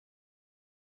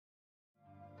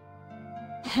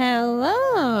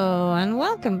Hello and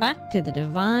welcome back to the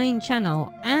Divine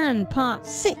Channel and part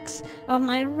 6 of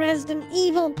my Resident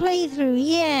Evil playthrough.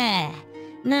 Yeah!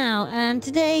 Now,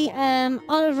 today,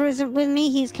 Oliver isn't with me.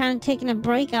 He's kind of taking a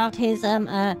break out his,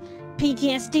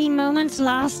 PTSD moments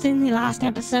in the last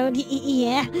episode.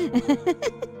 Yeah.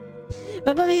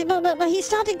 but he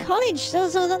started college, so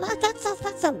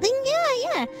that's something.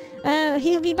 Yeah.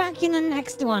 He'll be back in the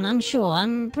next one, I'm sure.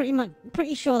 I'm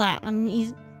pretty sure that.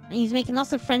 He's making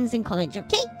lots of friends in college,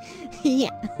 okay? Yeah.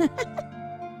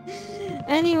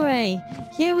 Anyway,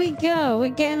 here we go. We're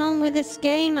getting on with this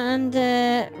game, and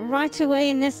right away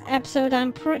in this episode,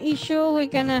 I'm pretty sure we're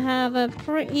gonna have a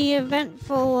pretty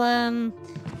eventful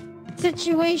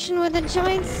situation with a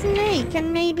giant snake,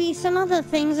 and maybe some other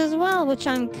things as well, which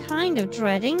I'm kind of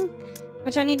dreading,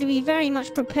 which I need to be very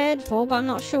much prepared for, but I'm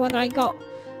not sure whether I got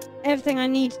everything I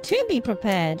need to be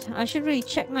prepared. I should really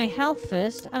check my health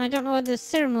first, and I don't know whether the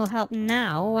serum will help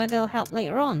now or whether it'll help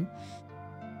later on.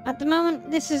 At the moment,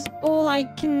 this is all I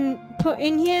can put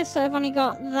in here, so I've only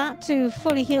got that to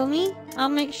fully heal me. I'll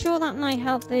make sure that my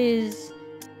health is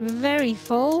very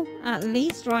full, at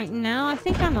least right now. I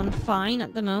think I'm on fine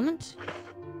at the moment.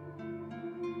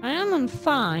 I am on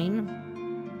fine,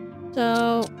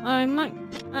 so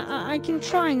I can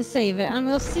try and save it, and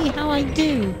we'll see how I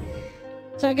do.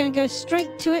 So I'm gonna go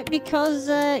straight to it because,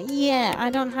 yeah, I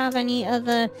don't have any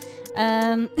other,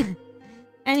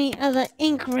 any other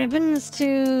ink ribbons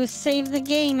to save the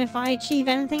game if I achieve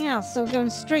anything else. So going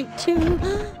straight to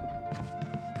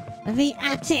the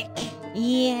attic.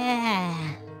 Yeah.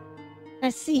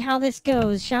 Let's see how this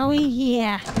goes, shall we?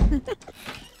 Yeah.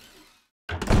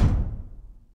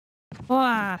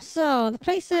 Wow. So the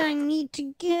place that I need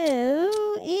to go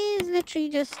is literally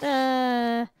just,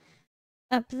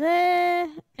 up there,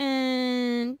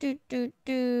 and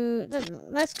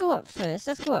let's go up first.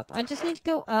 Let's go up. I just need to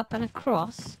go up and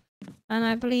across, and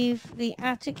I believe the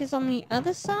attic is on the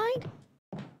other side,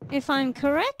 if I'm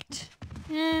correct.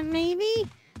 Maybe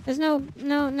there's no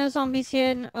zombies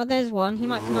here. Oh, there's one. He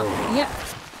might come up. Yep.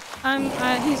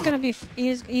 He's gonna be.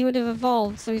 He would have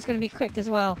evolved, so he's gonna be quick as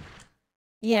well.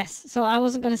 Yes. So I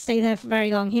wasn't gonna stay there for very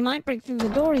long. He might break through the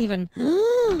door even.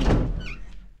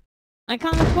 I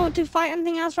can't afford to fight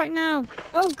anything else right now.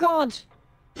 Oh god.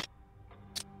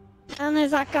 And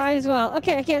there's that guy as well.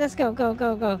 Okay, let's go.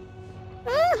 Go.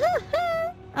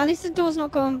 At least the door's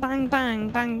not going bang, bang,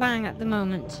 bang, bang at the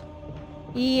moment.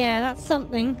 Yeah, that's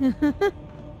something.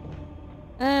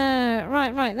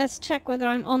 Right. Let's check whether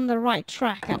I'm on the right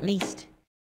track at least.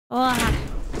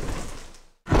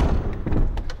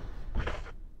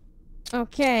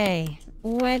 Okay.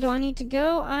 Where do I need to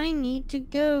go? I need to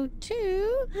go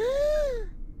to...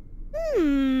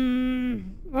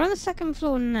 We're on the second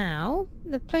floor now.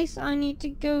 The place I need to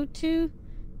go to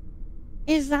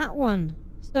is that one.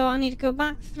 So I need to go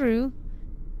back through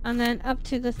and then up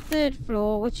to the third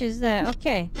floor, which is there.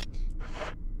 Okay.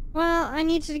 Well, I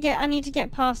need to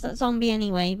get past that zombie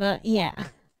anyway, but yeah.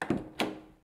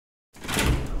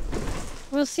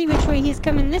 We'll see which way he's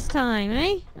coming this time,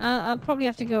 eh? I'll probably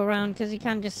have to go around because he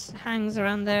kind of just hangs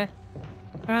around there.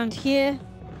 Around here.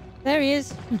 There he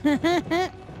is.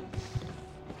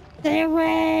 Stay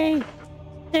away!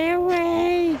 Stay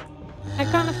away! I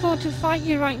can't afford to fight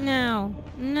you right now.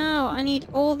 No, I need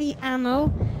all the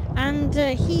ammo and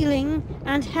healing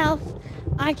and health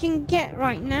I can get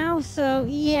right now. So,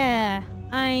 yeah.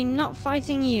 I'm not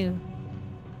fighting you.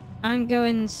 I'm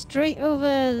going straight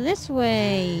over this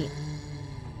way.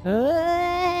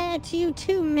 To you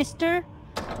too, mister.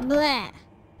 Blah.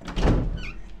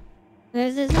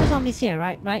 There's no zombies here,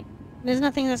 right? There's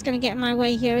nothing that's gonna get in my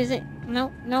way here, is it?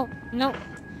 Nope.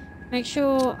 Make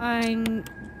sure I'm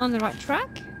on the right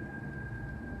track.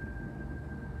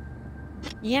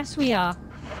 Yes, we are.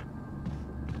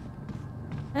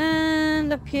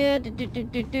 And up here,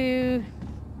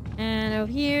 and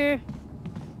over here,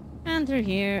 and through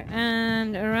here,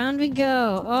 and around we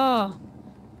go. Oh.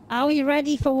 Are we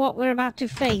ready for what we're about to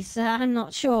face? I'm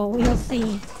not sure. We'll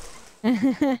see.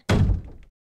 I'm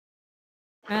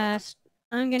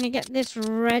gonna get this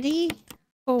ready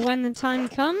for when the time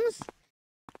comes.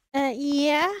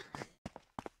 Yeah.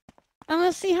 And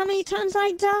we'll see how many times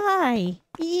I die.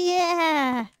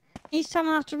 Yeah. Each time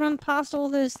I have to run past all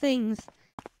those things.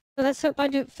 So let's hope I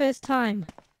do it first time.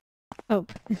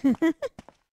 Hope.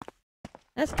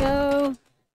 Let's go.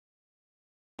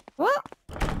 What?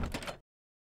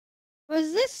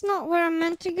 Was this not where I'm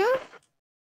meant to go?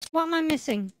 What am I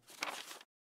missing?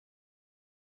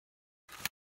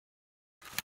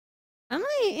 Am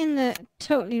I in the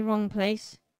totally wrong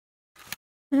place?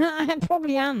 I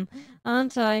probably am,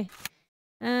 aren't I?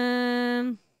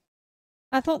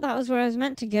 I thought that was where I was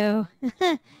meant to go.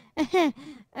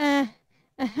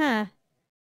 Uh-huh.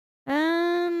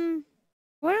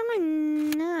 Where am I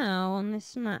now on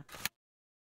this map?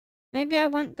 Maybe I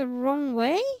went the wrong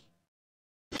way?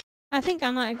 I think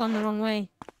I might have gone the wrong way.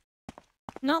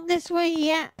 Not this way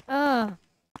yet. Oh.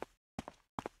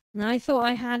 I thought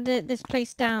I had this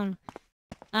place down.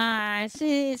 Ah,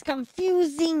 it's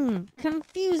confusing.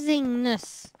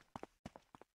 Confusingness.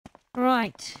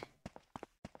 Right.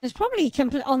 There's probably it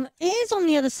is on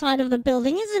the other side of the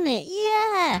building, isn't it?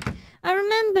 Yeah! I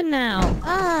remember now.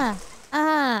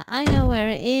 I know where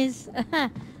it is.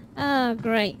 Oh,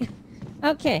 great.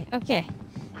 Okay.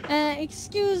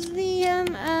 Excuse the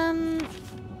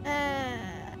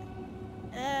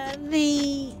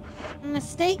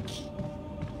mistake.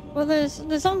 Well,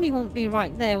 the zombie won't be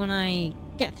right there when I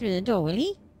get through the door, will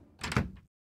he?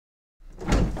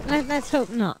 Let's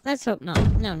hope not. Let's hope not.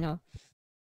 No.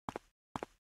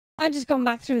 I just gone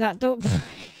back through that door.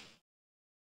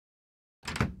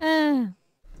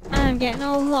 I'm getting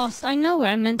all lost. I know where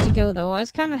I'm meant to go, though. I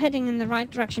was kind of heading in the right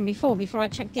direction before I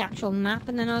checked the actual map,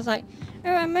 and then I was like,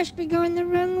 oh, I must be going the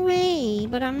wrong way,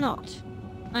 but I'm not.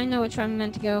 I know which way I'm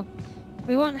meant to go.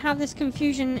 We won't have this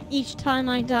confusion each time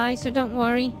I die, so don't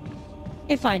worry.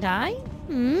 If I die?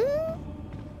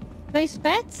 Place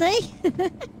bets, eh?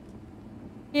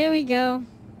 Here we go.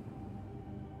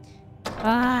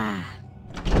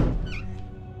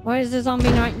 Where's the zombie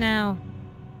right now?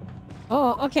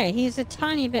 Oh, okay, he's a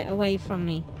tiny bit away from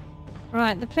me.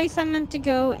 Right, the place I'm meant to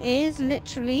go is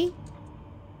literally...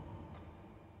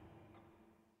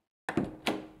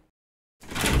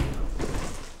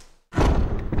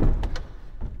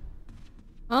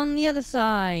 on the other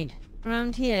side.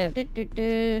 Around here.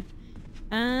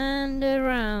 And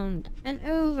around. And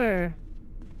over.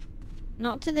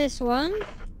 Not to this one.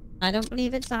 I don't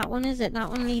believe it's that one, is it? That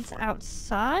one leads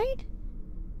outside?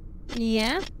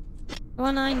 Yeah. The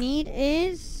one I need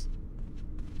is...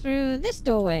 through this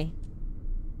doorway.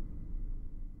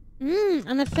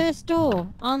 And the first door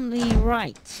on the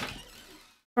right.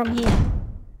 From here.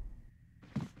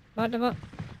 What?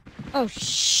 Oh,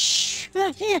 shh!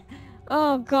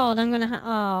 Oh, God, I'm gonna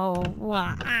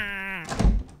wow.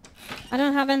 I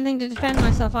don't have anything to defend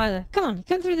myself either. Come on,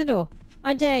 come through the door.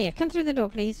 I dare you. Come through the door,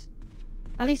 please.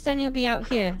 At least then you'll be out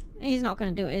here. He's not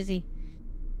gonna do it, is he?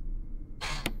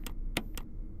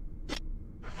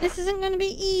 This isn't gonna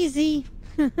be easy.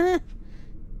 I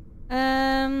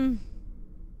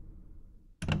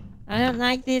don't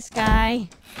like this guy.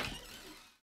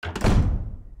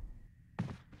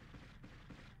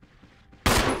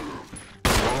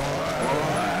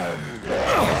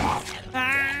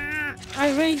 I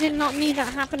really did not need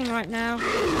that happening right now.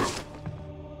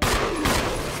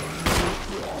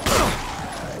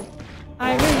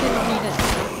 I really did not need it.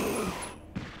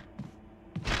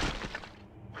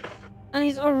 And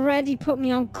he's already put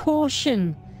me on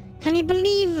caution. Can you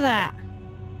believe that?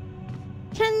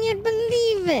 Can you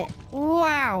believe it?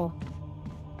 Wow.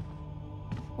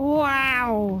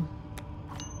 Wow.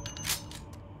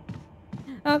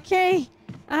 Okay.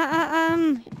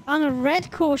 On a red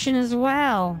caution as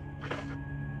well.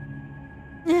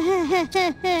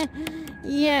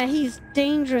 Yeah, he's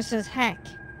dangerous as heck.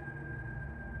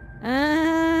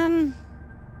 I'm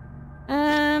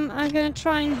gonna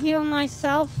try and heal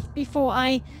myself before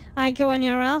I go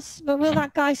anywhere else. But will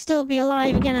that guy still be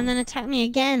alive again and then attack me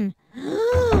again?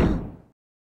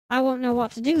 I won't know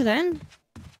what to do then.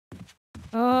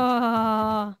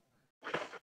 Oh.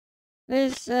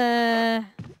 There's, yeah,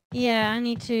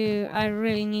 I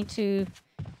really need to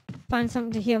find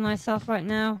something to heal myself right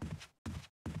now.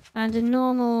 And a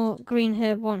normal green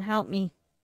herb won't help me.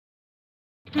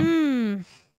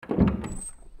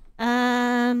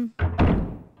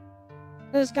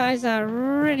 Those guys are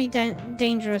really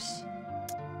dangerous.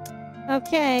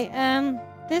 Okay,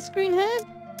 this green herb?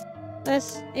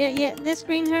 Yeah, this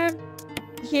green herb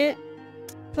here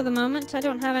for the moment. I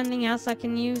don't have anything else I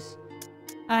can use.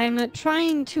 I'm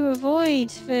trying to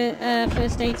avoid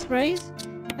first aid sprays.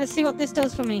 Let's see what this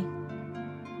does for me.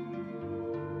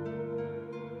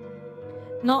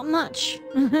 Not much.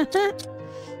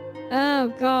 Oh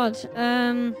god.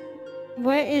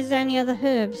 Where is any other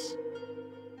herbs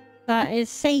that is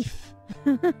safe?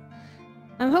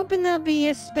 I'm hoping there'll be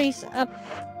a space up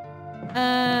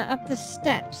the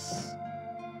steps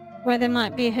where there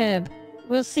might be a herb.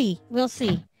 We'll see. We'll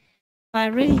see. I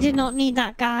really did not need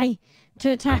that guy to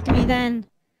attack me then.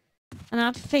 And I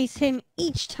have to face him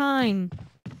each time.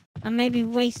 And maybe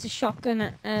waste a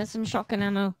shotgun, some shotgun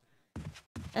ammo.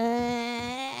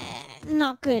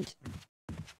 Not good.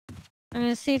 I'm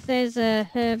gonna see if there's a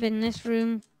herb in this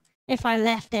room. If I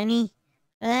left any.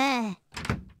 Ah.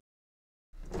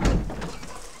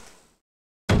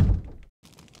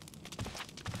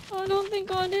 I don't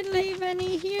think I did leave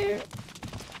any here.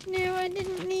 No, I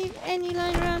didn't leave any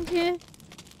lying around here.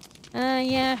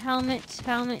 Yeah, helmets.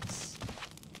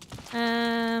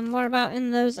 What about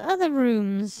in those other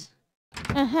rooms?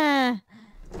 Uh-huh.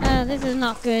 This is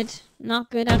not good. Not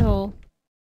good at all.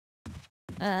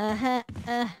 I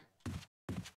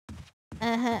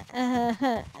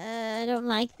don't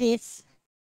like this.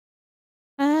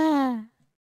 Ah.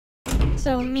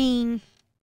 So mean.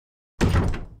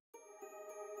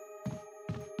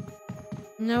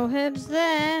 No herbs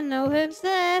there. No herbs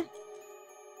there.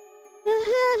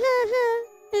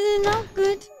 This is not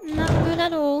good. Not good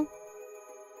at all.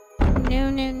 No,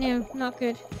 not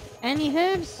good. Any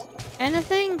herbs?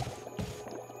 Anything?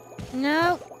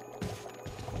 No.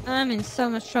 I'm in so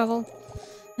much trouble.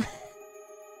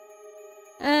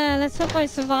 Let's hope I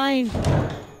survive.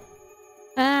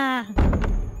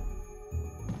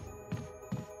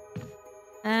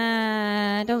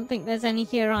 I don't think there's any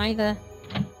here either.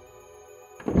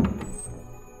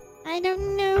 I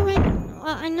don't know it.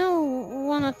 Well, I know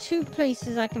one or two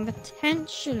places I can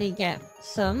potentially get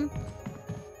some.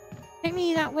 Take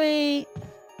me that way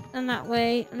and that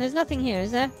way. And there's nothing here,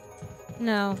 is there?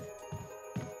 No.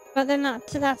 But then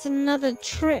that's another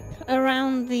trip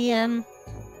around the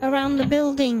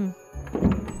building.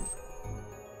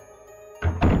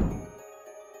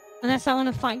 Unless I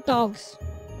want to fight dogs.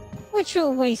 Which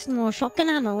will waste more shotgun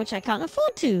ammo, which I can't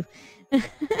afford to.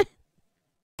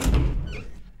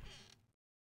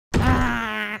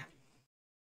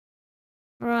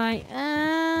 Right,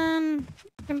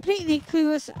 completely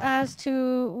clueless as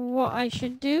to what I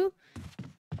should do.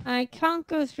 I can't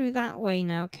go through that way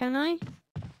now, can I?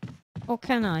 Or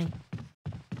can I?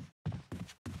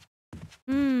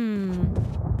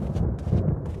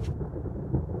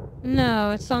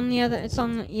 No, it's on the other,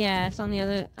 yeah, it's on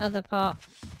the other part.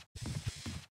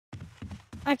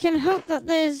 I can hope that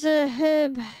there's a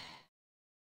herb.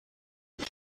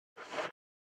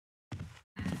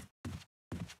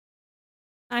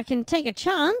 I can take a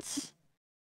chance.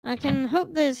 I can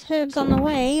hope there's herbs on the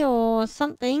way or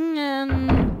something.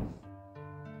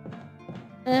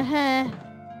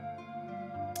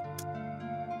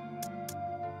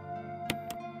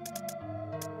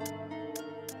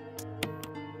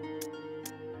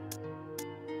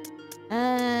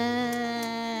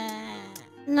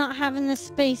 Not having the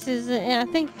spaces. I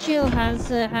think Jill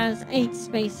has 8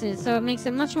 spaces, so it makes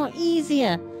it much more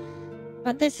easier.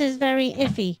 But this is very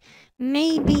iffy.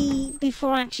 Maybe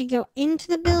before I actually go into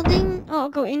the building, or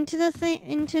go into the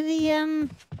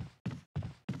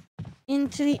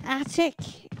into the attic,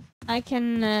 I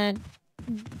can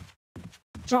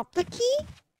drop the key,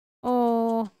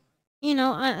 or you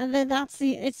know, it's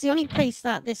the only place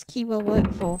that this key will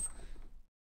work for.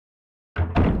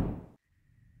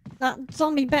 That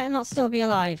zombie better not still be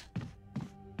alive.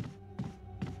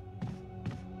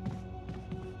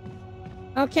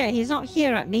 Okay, he's not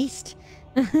here at least.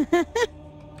 If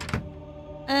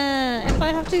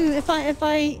I have to, if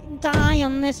I die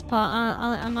on this part,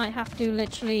 I might have to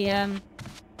literally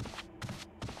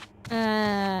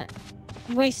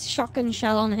waste shotgun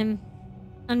shell on him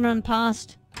and run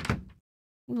past.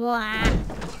 Blah.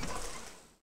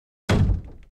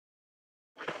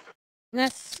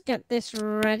 Let's get this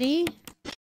ready.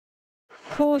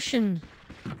 Caution.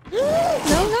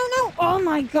 No! Oh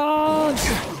my god!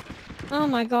 Oh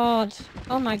my god.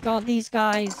 Oh my god, these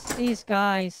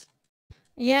guys.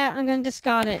 Yeah, I'm gonna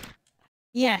discard it.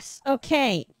 Yes,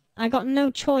 okay. I got no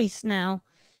choice now.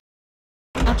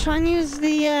 I'll try and use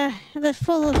the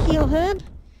full heal herb.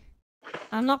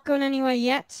 I'm not going anywhere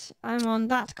yet. I'm on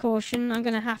that caution. I'm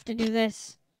gonna have to do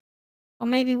this. Or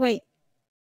maybe wait.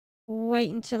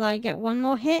 Wait until I get one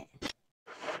more hit.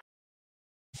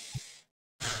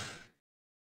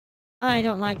 I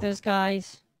don't like those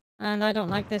guys. And I don't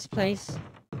like this place.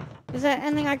 Is there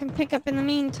anything I can pick up in the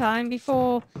meantime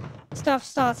before stuff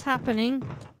starts happening?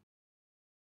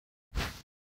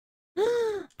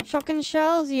 Shotgun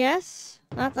shells, yes.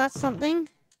 That's something.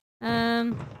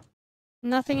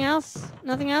 Nothing else?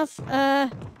 Nothing else?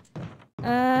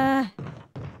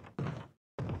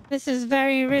 This is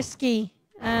very risky.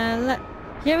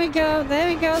 Here we go. There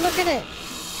we go. Look at it.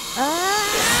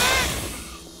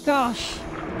 Gosh.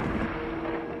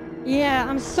 Yeah,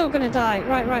 I'm so gonna die.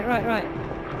 Right.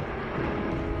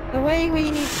 The way we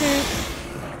need to...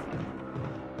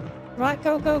 Right,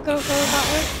 go that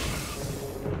way.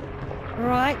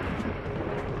 Right.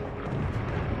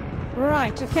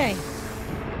 Right, okay.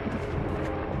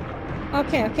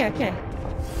 Okay.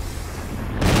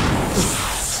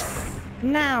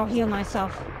 Now heal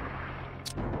myself.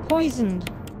 poisoned.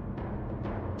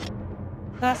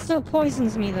 That still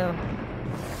poisons me though.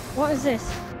 What is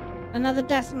this? Another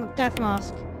death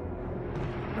mask.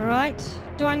 Right.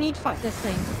 Do I need to fight this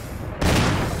thing?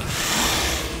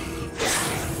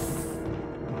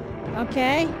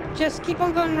 Okay. Just keep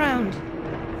on going round.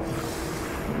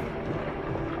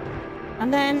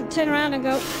 And then turn around and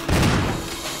go.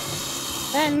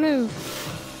 Then move.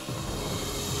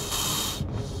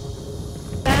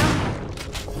 Down.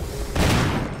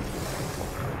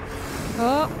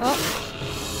 Oh, oh.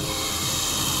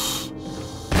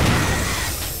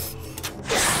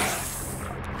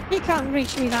 He can't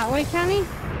reach me that way, can he?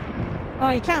 Oh,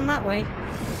 he can that way.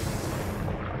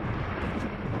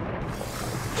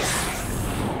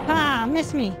 Ah,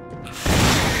 missed me.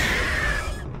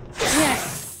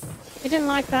 Yes. He didn't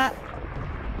like that.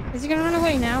 Is he gonna run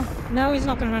away now? No, he's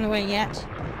not gonna run away yet.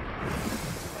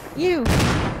 You!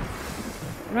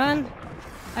 Run.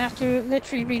 I have to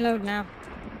literally reload now.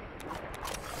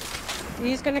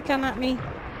 He's gonna come at me.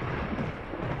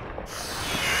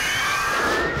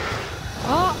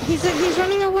 Oh, he's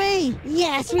running away!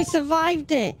 Yes, we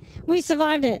survived it! We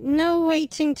survived it! No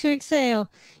waiting to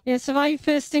exhale. Yeah, survive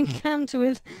first encounter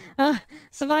with...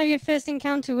 survive your first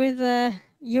encounter with,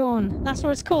 yawn. That's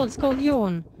what it's called. It's called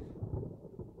yawn.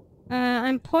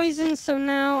 I'm poisoned, so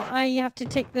now I have to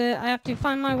take the... I have to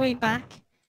find my way back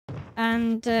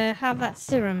and have that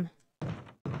serum.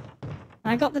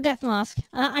 I got the death mask.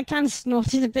 I kind of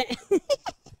snorted a bit.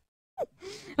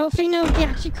 Hopefully nobody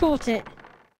actually caught it.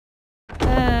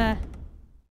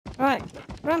 Right.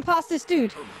 Run past this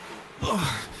dude.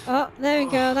 Oh, there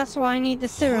we go. That's why I need the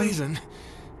serum. Poison?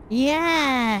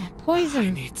 Yeah, poison. I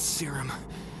need serum.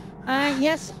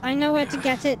 Yes, I know where to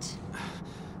get it.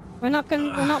 We're not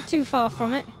too far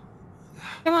from it.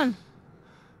 Come on.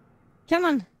 Come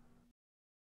on.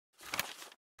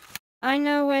 I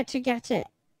know where to get it.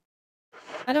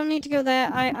 I don't need to go there.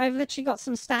 I've literally got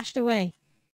some stashed away.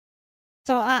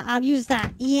 So I'll use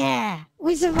that. Yeah!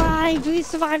 We survived! We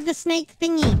survived the snake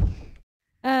thingy!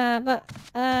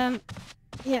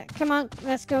 Yeah, come on.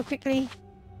 Let's go quickly.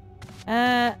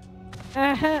 I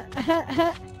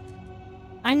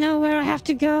know where I have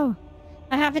to go.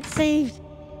 I have it saved.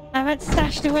 I have it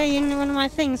stashed away in one of my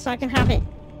things so I can have it.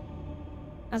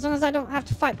 As long as I don't have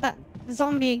to fight that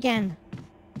zombie again.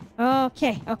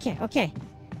 Okay, okay, okay.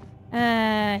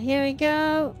 Here we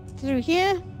go. Through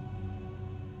here.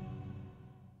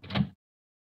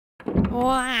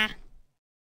 Wah!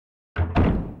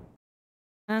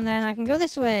 And then I can go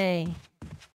this way.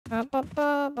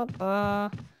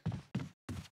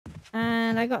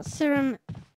 And I got serum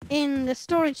in the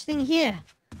storage thing here.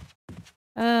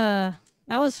 That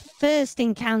was first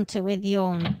encounter with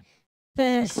Yawn.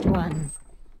 First one.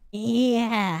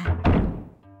 Yeah.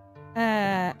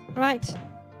 Right.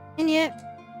 In here,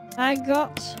 I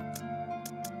got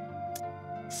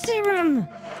serum.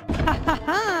 Ha ha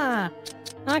ha!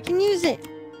 I can use it.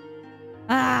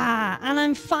 Ah, and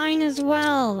I'm fine as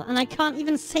well, and I can't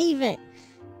even save it.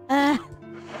 Do I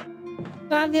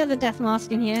have the other death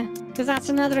mask in here? Because that's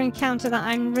another encounter that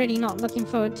I'm really not looking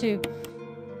forward to.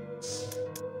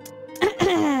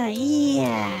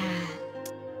 Yeah.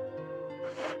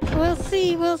 We'll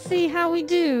see how we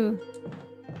do.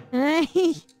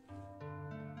 Hey.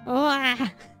 Oh,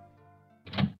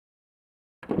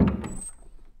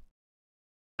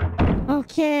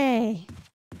 okay.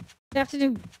 We have to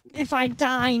do... If I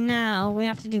die now, we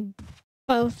have to do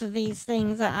both of these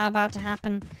things that are about to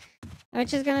happen.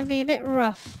 Which is going to be a bit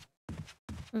rough.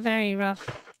 Very rough.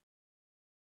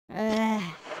 I'm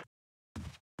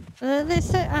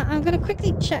going to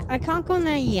quickly check. I can't go in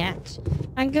there yet.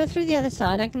 I can go through the other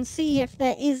side. I can see if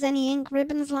there is any ink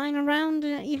ribbons lying around,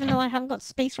 even though I haven't got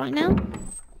space right now.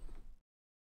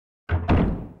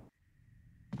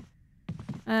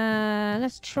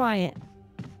 Let's try it.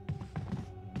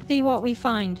 See what we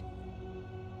find.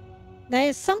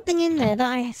 There's something in there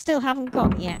that I still haven't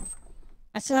got yet.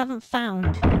 I still haven't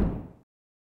found.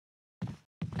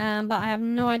 But I have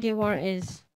no idea where it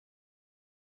is.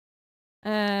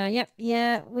 Yep,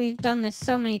 yeah, we've done this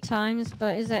so many times,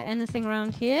 but is there anything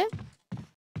around here?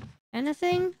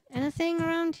 Anything? Anything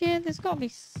around here? There's got to be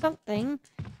something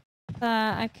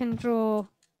that I can draw.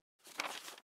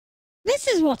 This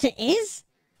is what it is!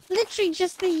 Literally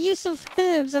just the use of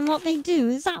herbs and what they do.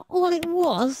 Is that all it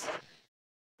was?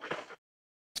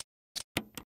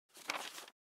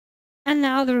 And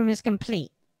now the room is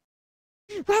complete.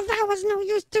 Well, that was no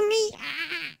use to me!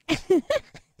 Ah!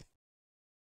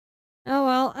 Oh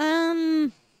well,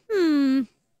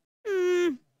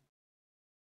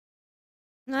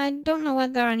 I don't know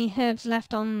whether there are any herbs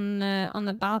left on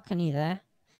the balcony there.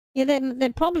 Yeah,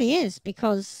 there probably is,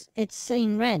 because it's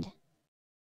saying red.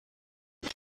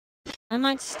 I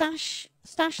might stash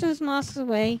those masks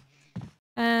away.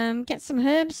 Get some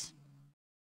herbs.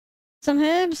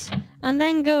 And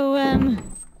then go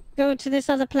to this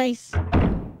other place.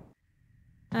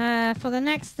 For the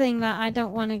next thing that I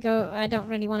don't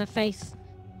really want to face.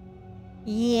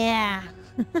 Yeah.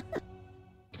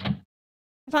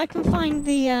 If I can find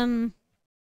the,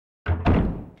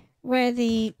 where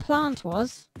the plant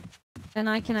was, then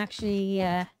I can actually,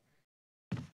 I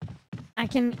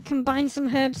can combine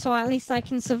some herbs so at least I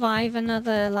can survive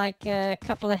another, like,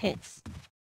 couple of hits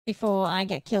before I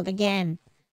get killed again.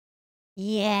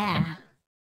 Yeah.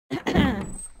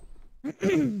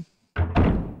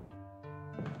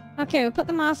 Okay, we'll put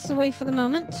the masks away for the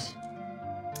moment.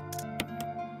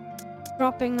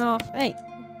 Dropping off... Hey.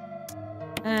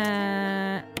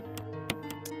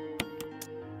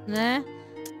 There.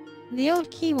 The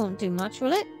old key won't do much,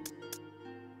 will it?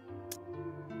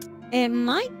 It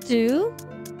might do.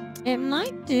 It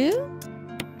might do.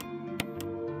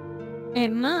 It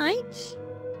might.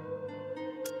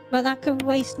 But that could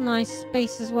waste my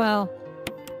space as well.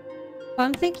 But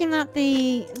I'm thinking that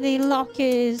the lock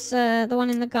is the one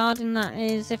in the garden. That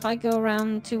is if I go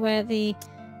around to where the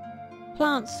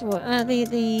plants were.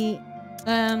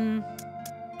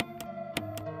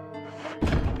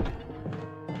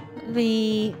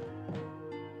 The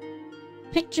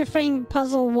picture frame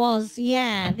puzzle was,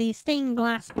 yeah, the stained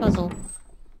glass puzzle.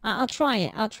 I'll try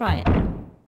it.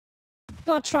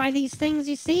 Gotta try these things,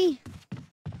 you see.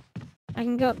 I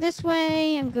can go up this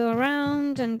way and go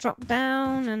around and drop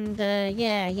down and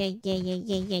yeah.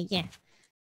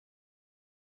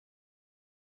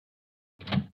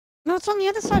 No, it's on the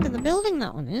other side of the building,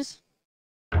 that one is.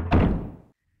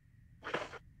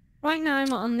 Right now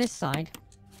I'm on this side.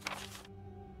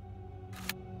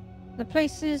 The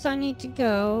places I need to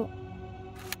go,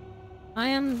 I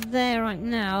am there right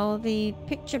now. The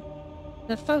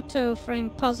photo frame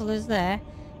puzzle is there.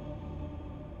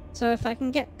 So if I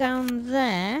can get down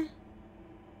there...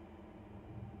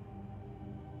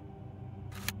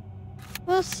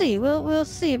 We'll see. We'll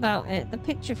see about it. The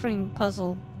picture frame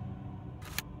puzzle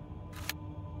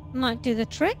might do the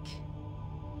trick.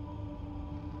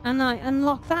 And I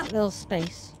unlock that little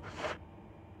space.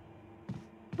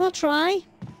 We'll try.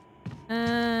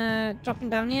 Dropping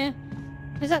down here.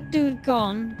 Is that dude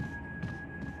gone?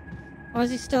 Or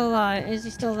is he still alive? Is he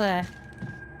still there?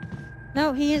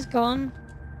 No, he is gone.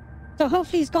 So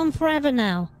hopefully he's gone forever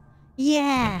now.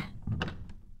 Yeah!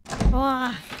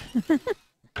 Oh.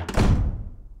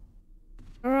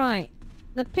 Right.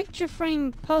 The picture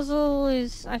frame puzzle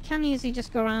is... I can easily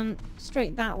just go around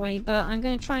straight that way, but I'm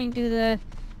going to try and do the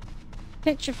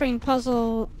picture frame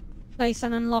puzzle place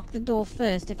and unlock the door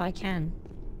first if I can.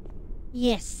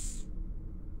 Yes.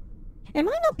 It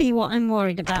might not be what I'm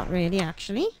worried about, really,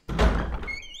 actually.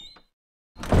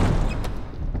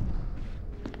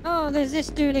 Oh, there's this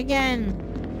dude again.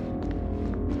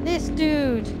 This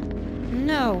dude.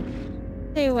 No.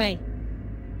 Stay away.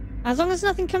 As long as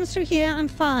nothing comes through here, I'm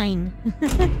fine.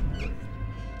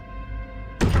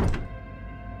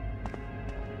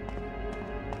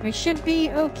 We should be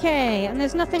okay. And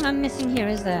there's nothing I'm missing here,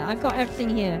 is there? I've got everything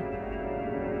here.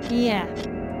 Yeah.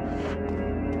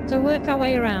 So work our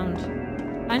way around.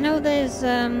 I know there's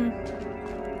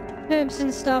herbs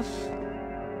and stuff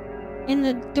in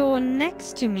the door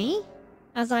next to me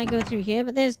as I go through here,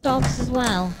 but there's dogs as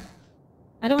well.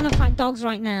 I don't want to fight dogs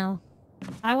right now.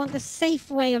 I want the safe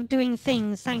way of doing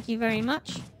things, thank you very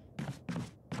much.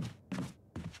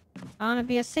 I want to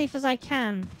be as safe as I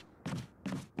can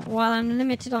while I'm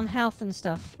limited on health and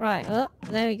stuff. Right, oh,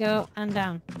 there we go, and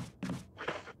down.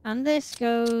 And this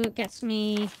gets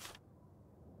me...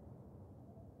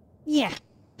 Yeah.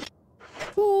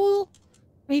 Cool.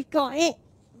 We've got it.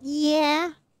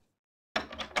 Yeah.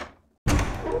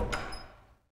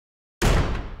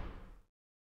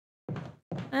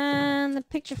 And the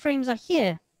picture frames are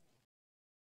here.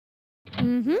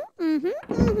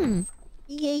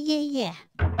 Yeah.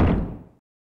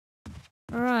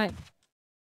 Alright.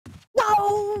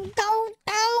 No!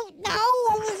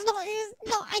 It's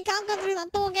not, I can't go through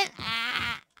that door again.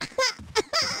 Ah.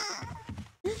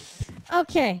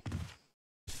 Okay.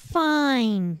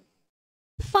 Fine.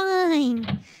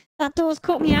 That door's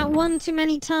caught me out one too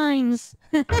many times.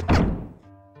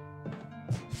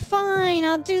 Fine,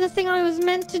 I'll do the thing I was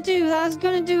meant to do, that I was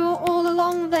going to do all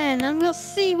along then, and we'll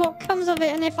see what comes of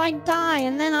it, and if I die,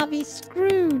 and then I'll be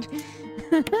screwed.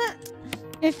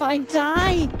 If I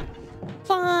die,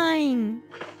 fine.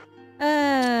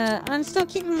 I'm still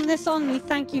keeping this on me,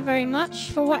 thank you very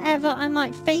much, for whatever I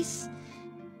might face.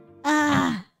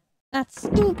 That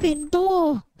stupid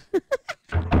door!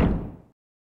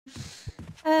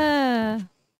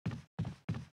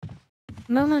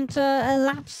 Moment, a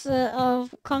lapse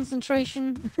of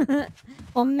concentration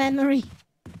or memory.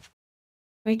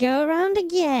 We go around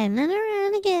again and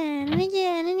around again and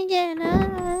again and again.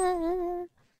 Ah.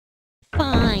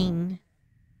 Fine.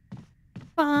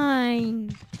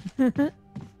 Fine.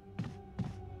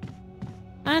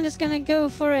 I'm just gonna go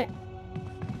for it.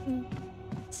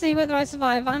 See whether I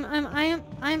survive. I'm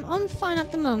on fine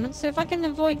at the moment, so if I can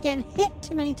avoid getting hit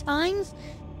too many times.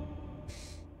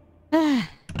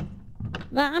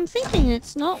 But I'm thinking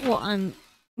it's not what I'm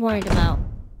worried about.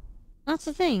 That's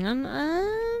the thing.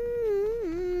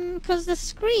 Because the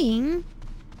screen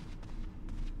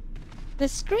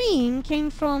came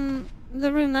from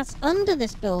the room that's under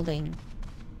this building,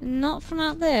 not from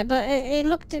out there. But it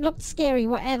looked scary.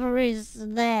 Whatever is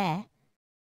there,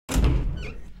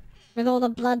 with all the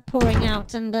blood pouring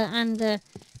out and a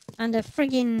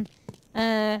friggin'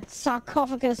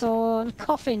 sarcophagus or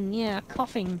coffin. Yeah,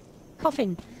 coffin.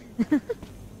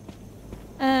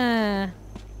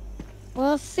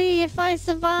 We'll see if I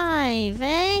survive,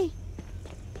 eh?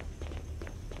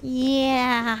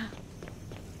 Yeah.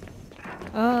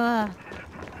 I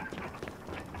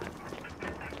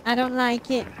don't like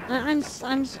it.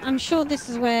 I'm sure this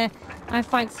is where I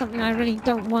fight something I really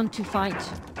don't want to fight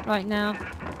right now.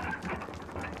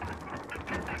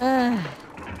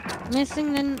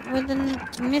 Missing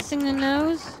the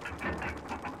nose.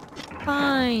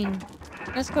 Fine.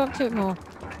 Let's go up to it more.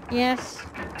 Yes.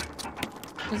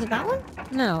 Is it that one?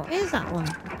 No, it is that one.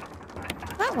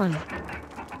 That one.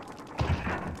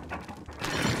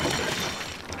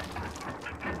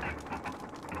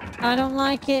 I don't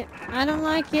like it. I don't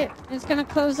like it. It's gonna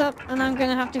close up and I'm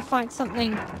gonna have to fight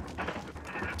something.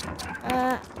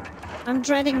 I'm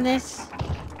dreading this.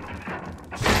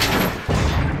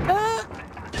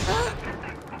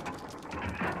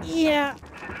 Yeah.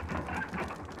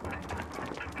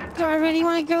 Do I really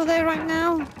want to go there right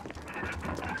now?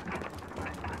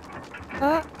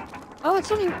 Oh,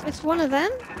 it's one of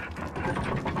them?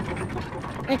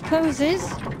 It closes.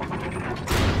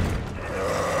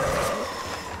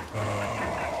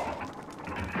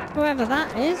 Whoever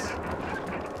that is.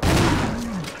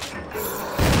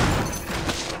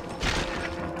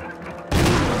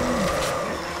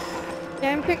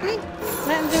 Get him quickly.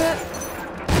 Let him do it.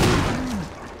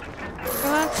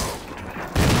 Come on.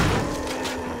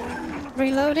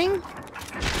 Reloading.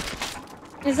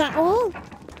 Is that all?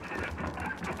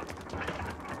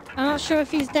 I'm not sure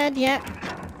if he's dead yet.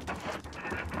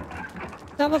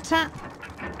 Double tap.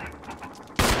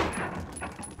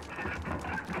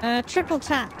 Triple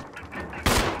tap.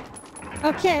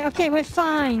 Okay, we're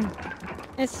fine.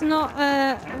 It's not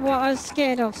what I was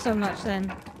scared of so much then.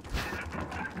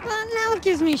 Well, now it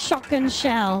gives me shotgun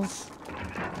shells.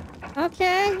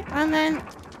 Okay, and then...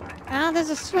 there's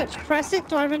a switch. Press it.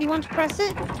 Do I really want to press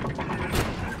it?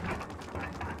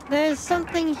 There's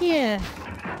something here.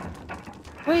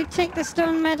 We take the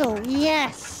stone medal.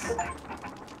 Yes!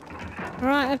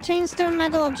 Right, obtain stone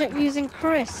medal object using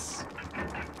Chris.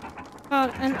 Oh,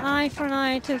 an eye for an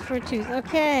eye, a tooth for a tooth.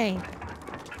 Okay.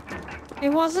 It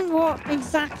wasn't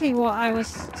exactly what I was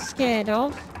scared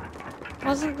of.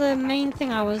 Wasn't the main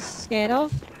thing I was scared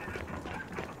of.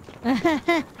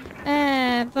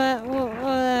 But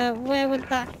where would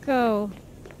that go?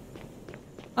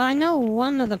 I know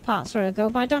one of the parts where it'll go,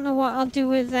 but I don't know what I'll do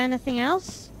with anything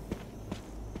else.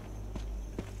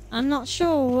 I'm not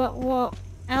sure what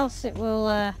else it will,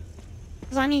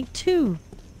 because I need two.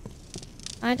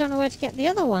 I don't know where to get the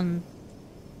other one.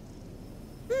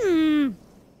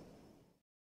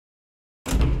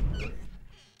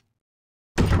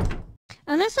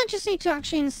 Unless I just need to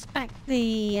actually inspect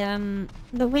the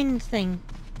wind thing.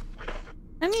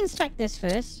 Let me inspect this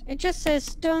first. It just says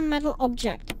stone metal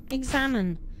object.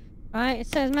 Examine. Right, it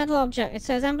says metal object. It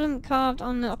says emblem carved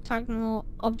on the octagonal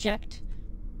object.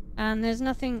 And there's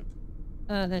nothing...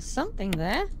 there's something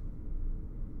there.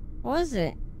 What is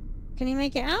it? Can you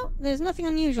make it out? There's nothing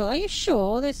unusual. Are you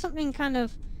sure? There's something kind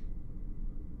of...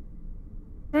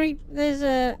 There's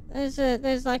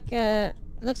like a...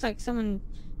 It looks like someone...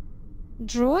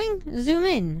 Drawing? Zoom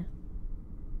in.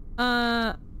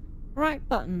 Right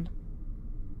button.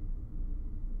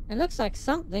 It looks like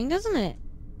something, doesn't it?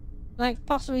 Like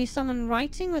possibly someone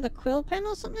writing with a quill pen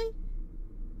or something?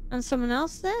 And someone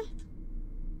else there?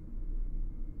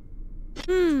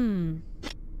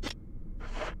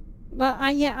 But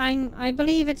I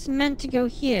believe it's meant to go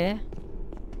here.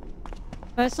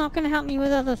 But it's not going to help me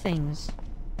with other things.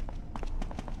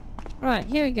 Right,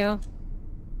 here we go.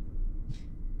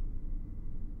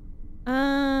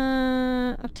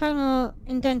 Octagonal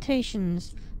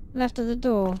indentations left of the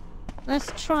door.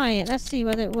 Let's try it. Let's see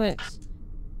whether it works.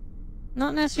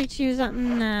 Not necessary to use that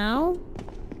now.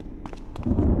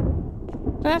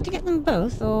 Do I have to get them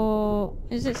both, or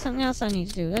is it something else I need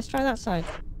to do? Let's try that side.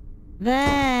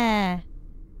 There!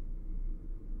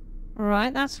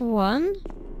 Right, that's one.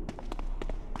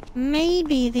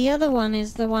 Maybe the other one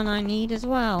is the one I need as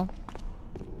well.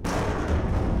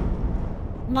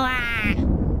 Blah!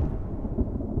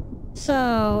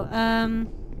 So, I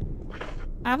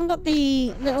haven't got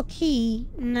the little key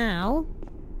now.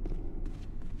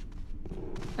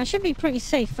 I should be pretty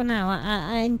safe for now,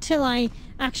 until I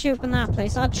actually open that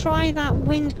place. I'll try that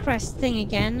wind crest thing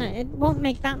again. It won't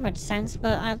make that much sense,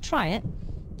 but I'll try it.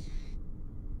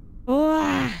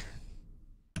 Ooh.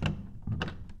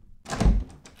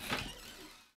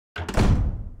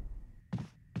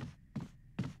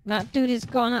 That dude is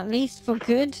gone at least for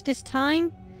good this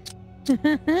time.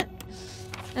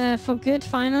 For good,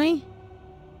 finally.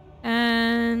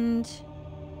 And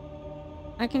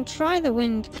I can try the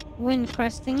wind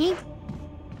crest thingy.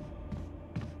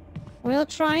 We'll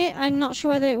try it. I'm not sure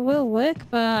whether it will work,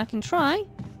 but I can try.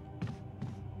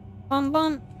 Bon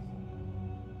bon.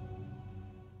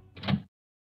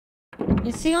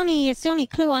 It's the only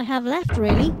clue I have left,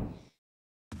 really.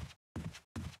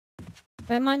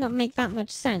 But it might not make that much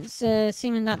sense,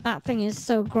 seeming that that thing is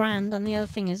so grand and the other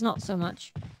thing is not so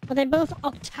much. But they're both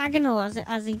octagonal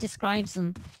as he describes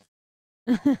them.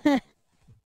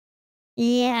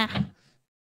 Yeah.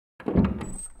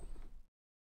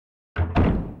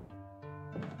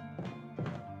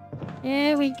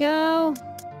 Here we go.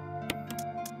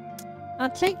 I'll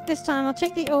take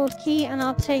the old key and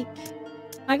I'll take...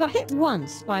 I got hit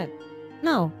once by...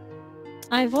 No.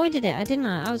 I avoided it, didn't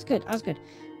I? I was good.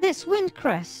 This wind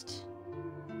crest.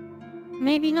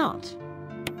 Maybe not.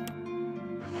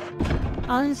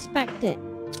 I'll inspect it.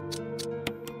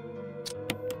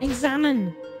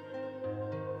 Examine.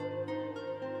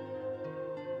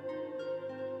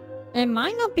 It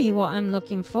might not be what I'm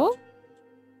looking for.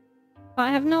 But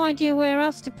I have no idea where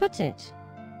else to put it.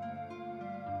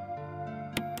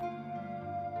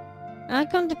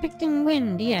 Icon depicting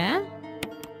wind, yeah.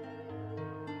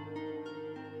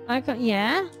 Icon,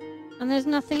 yeah. And there's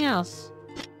nothing else.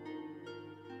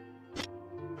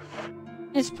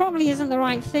 This probably isn't the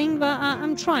right thing, but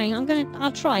I'm trying.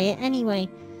 I'll try it anyway.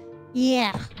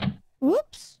 Yeah.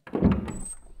 Whoops.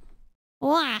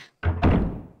 Wah.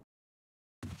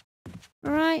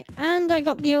 Right, and I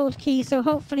got the old key, so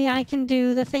hopefully I can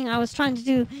do the thing I was trying to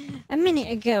do a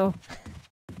minute ago.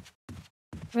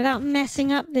 Without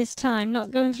messing up this time,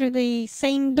 not going through the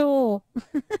same door.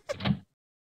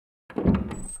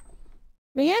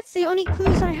 But yeah, it's the only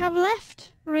clues I have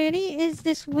left, really, is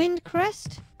this wind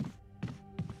crest.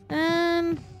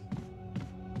 There's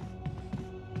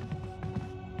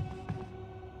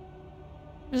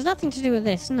nothing to do with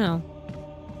this, no.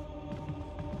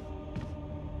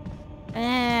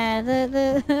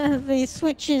 The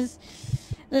switches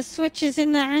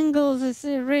in the angles,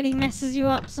 it really messes you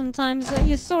up sometimes.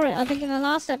 You saw it, I think, in the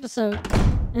last episode.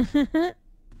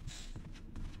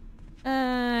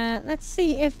 Let's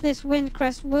see if this wind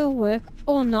crest will work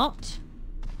or not.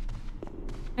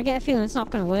 I get a feeling it's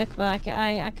not going to work, but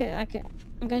I'm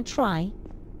going to try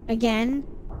again.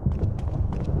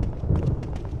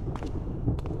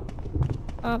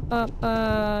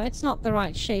 It's not the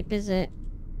right shape, is it?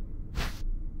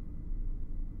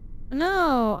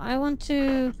 No, I want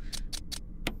to...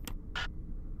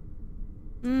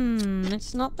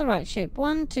 it's not the right shape.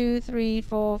 1, 2, 3,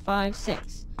 4, 5,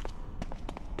 6.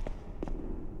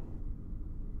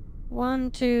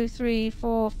 1, 2, 3,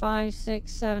 4, 5,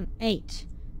 6, 7, 8.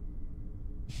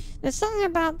 There's something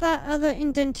about that other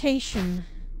indentation.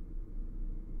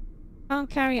 Can't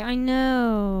carry, I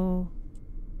know.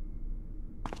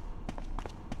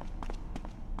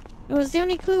 It was the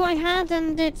only clue I had,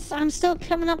 and I'm still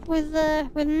coming up with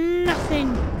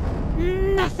nothing.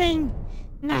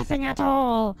 Nothing at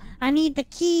all. I need the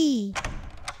key.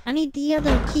 I need the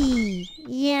other key.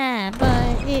 Yeah,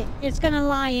 but it's gonna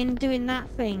lie in doing that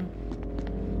thing.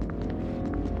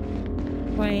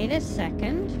 Wait a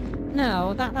second.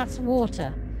 No, that's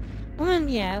water.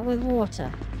 Yeah, with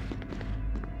water.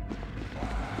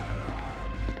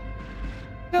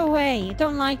 Go away.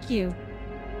 Don't like you.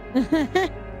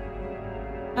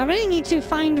 I really need to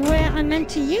find where I'm meant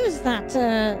to use that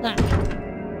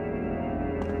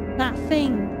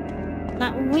thing.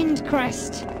 That wind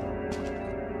crest.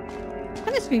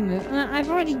 Can this be moved? I've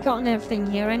already gotten everything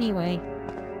here anyway.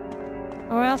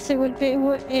 Or else it would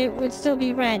still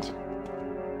be red.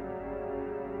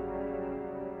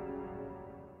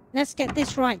 Let's get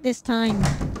this right this time.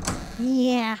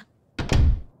 Yeah.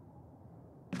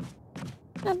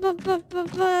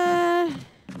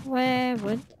 Where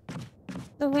would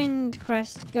the wind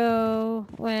crest go?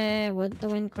 Where would the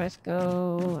wind crest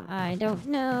go? I don't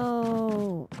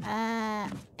know.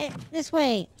 This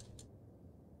way.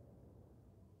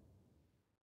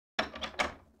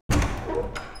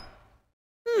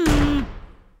 Hmm.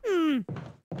 Hmm.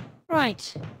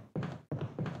 Right.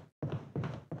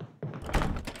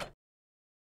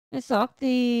 It's locked.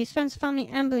 The Spencer family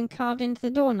emblem carved into the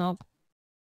doorknob.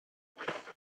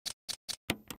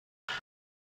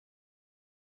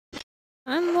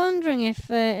 I'm wondering if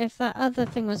that other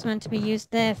thing was meant to be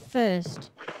used there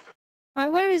first. Right,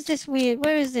 where is this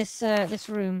this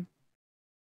room?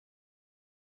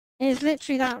 It's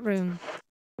literally that room.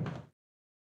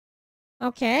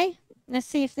 Okay, let's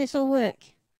see if this will work.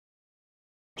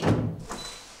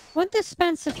 Would the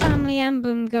Spencer family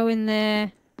emblem go in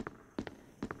there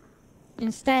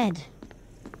instead?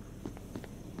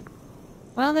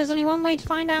 Well, there's only one way to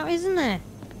find out, isn't there?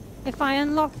 If I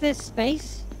unlock this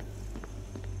space,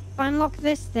 if I unlock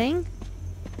this thing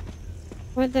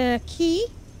with the key,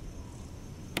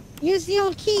 use the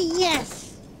old key,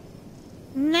 yes!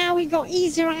 Now we got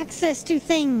easier access to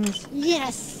things,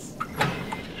 yes!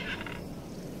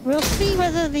 We'll see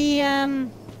whether the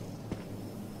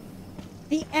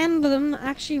emblem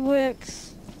actually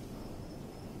works.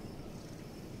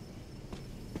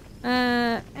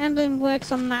 Emblem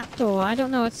works on that door. I don't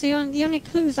know. It's the only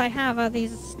clues I have are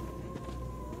these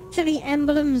silly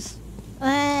emblems.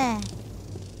 The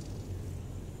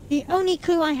only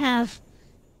clue I have.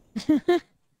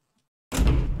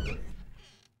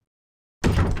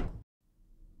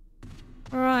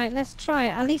 Right, let's try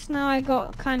it. At least now I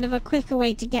got kind of a quicker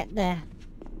way to get there.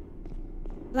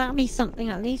 That'll be something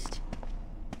at least.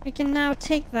 We can now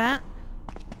take that.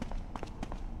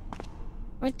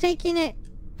 We're taking it.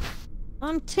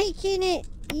 I'm taking it.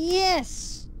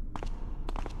 Yes.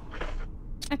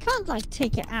 I can't like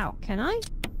take it out, can I?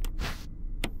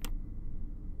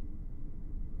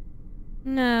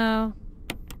 No.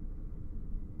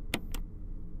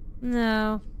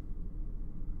 No.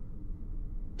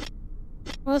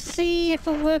 We'll see if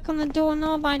it'll work on the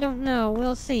doorknob. I don't know.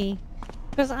 We'll see.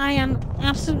 Because I am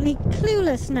absolutely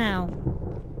clueless now.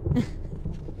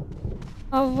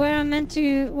 Of what I'm meant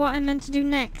to do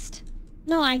next.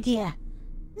 No idea.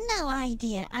 No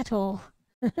idea at all.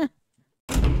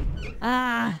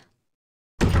 Ah.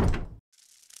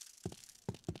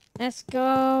 Let's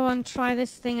go and try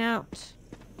this thing out.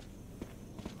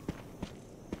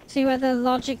 See whether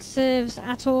logic serves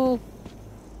at all.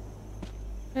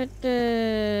 But,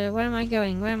 where am I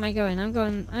going? Where am I going? I'm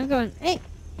going, hey!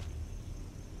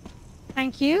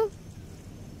 Thank you.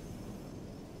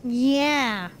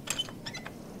 Yeah.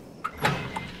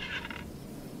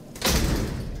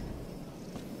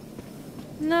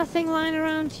 Nothing lying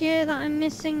around here that I'm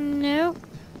missing? No.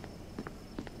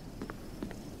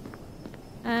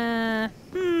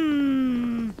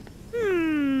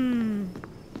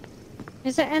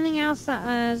 Is there anything else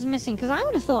that is missing? Because I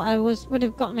would have thought I would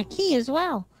have gotten a key as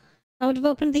well. I would have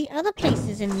opened the other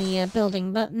places in the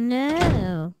building, but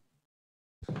no.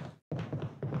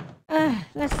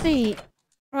 Let's see.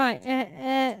 Right,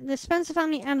 the Spencer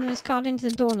family emblem is carved into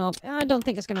the doorknob. I don't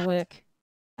think it's gonna work.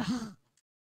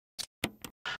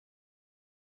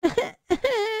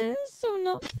 So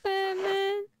not fair,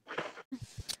 man.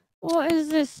 What is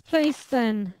this place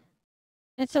then?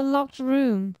 It's a locked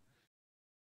room.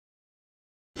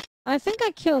 I think I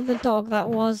killed the dog that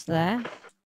was there.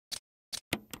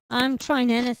 I'm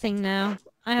trying anything now.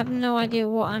 I have no idea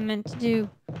what I'm meant to do.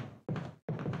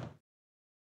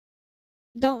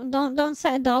 Don't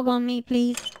set a dog on me,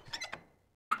 please.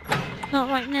 Not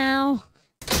right now.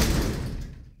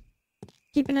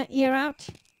 Keeping an ear out.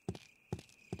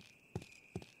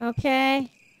 Okay.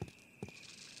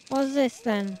 What's this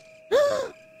then?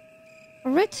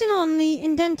 Written on the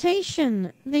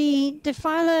indentation. The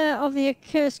defiler of the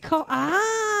accursed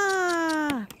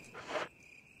Ah!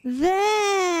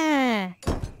 There!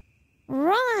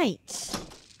 Right!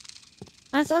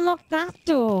 Let's unlock that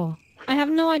door. I have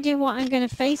no idea what I'm gonna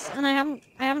face, and I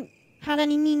haven't had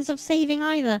any means of saving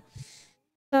either.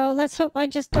 So let's hope I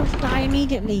just don't die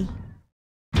immediately.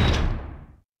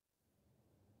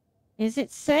 Is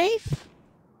it safe?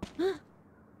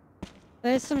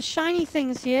 There's some shiny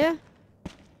things here.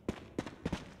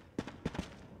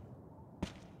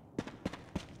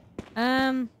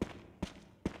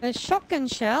 There's shotgun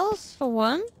shells, for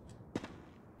one.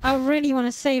 I really want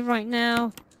to save right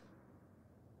now.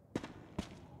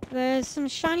 There's some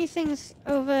shiny things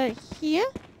over here.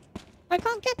 I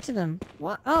can't get to them.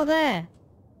 What? Oh, there.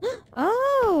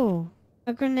 Oh!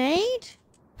 A grenade?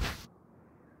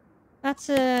 That's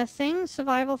a thing,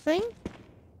 survival thing.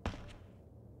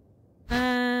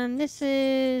 And this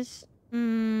is...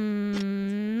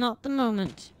 not the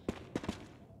moment.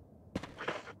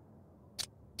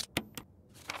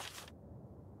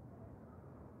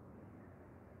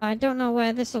 I don't know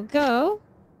where this will go.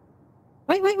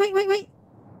 Wait.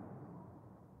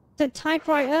 The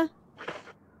typewriter.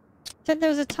 Said there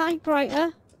was a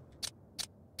typewriter.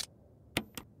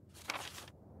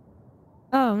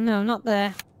 Oh, no, not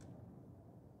there.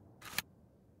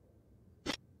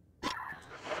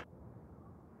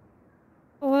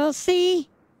 We'll see.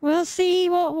 We'll see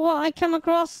what I come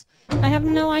across. I have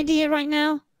no idea right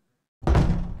now.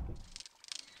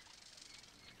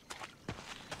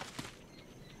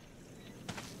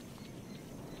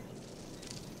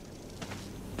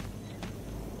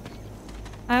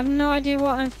 I have no idea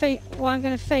what I'm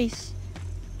gonna face.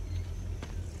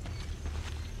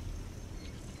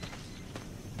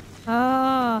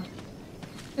 Ah,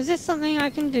 is this something I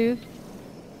can do?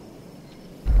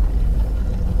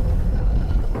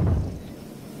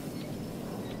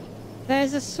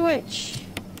 There's a switch.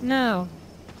 No.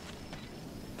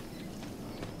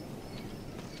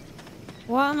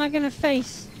 What am I gonna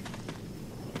face?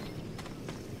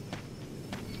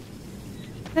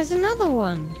 There's another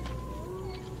one.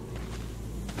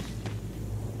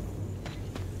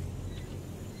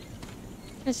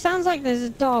 It sounds like there's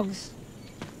dogs.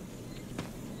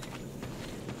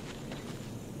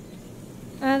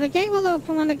 The gate will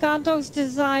open when the guard dog's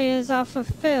desires are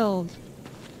fulfilled.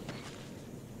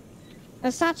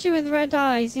 A statue with red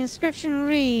eyes. The inscription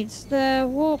reads, the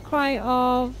war cry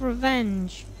of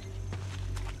revenge.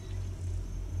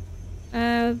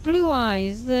 Blue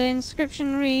eyes. The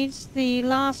inscription reads, the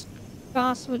last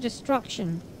gasp of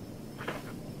destruction.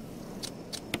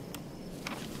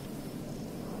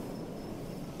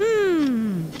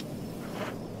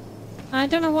 I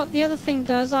don't know what the other thing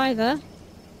does either.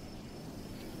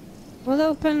 Will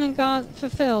open and guard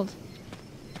fulfilled.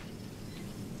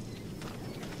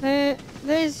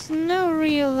 There's no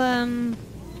real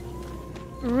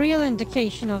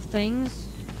indication of things.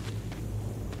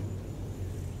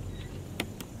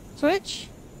 Switch?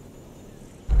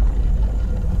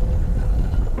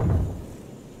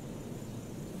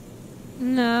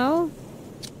 No.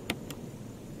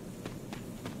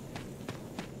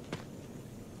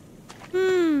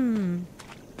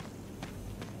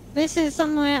 This is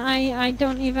somewhere I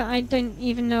don't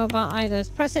even know about either. Let's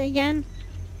press it again.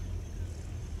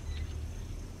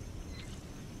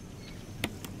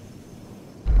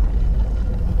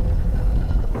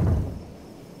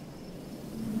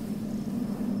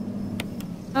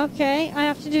 Okay, I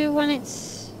have to do it when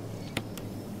it's...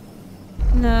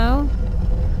 No.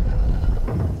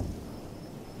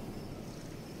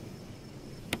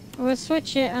 We'll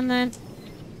switch it and then...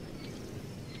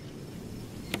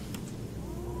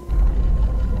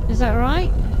 Is that right?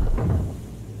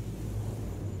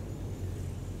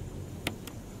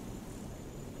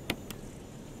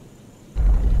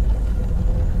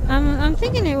 I'm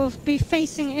thinking it will be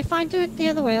facing... If I do it the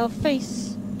other way, I'll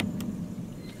face...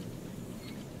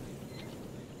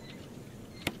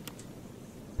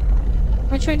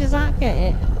 Which way does that get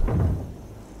it?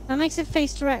 That makes it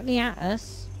face directly at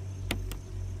us.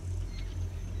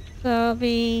 So it'll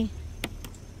be...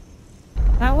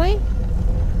 That way?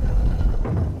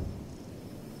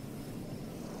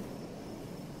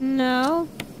 No.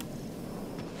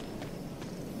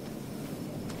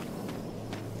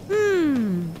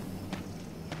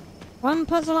 One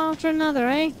puzzle after another,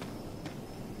 eh?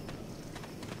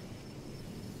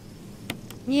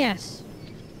 Yes.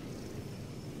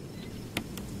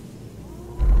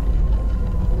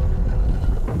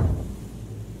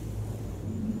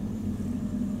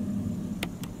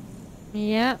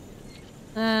 Yep.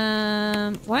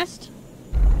 West?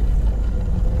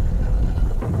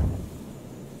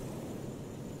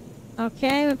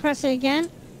 Okay, we press it again.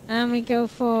 And we go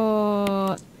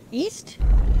for... East?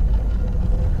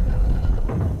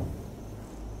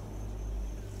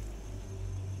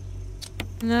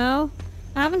 No.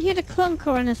 I haven't hit a clunk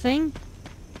or anything.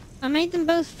 I made them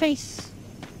both face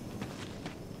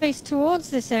towards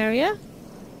this area.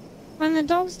 When the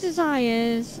dog's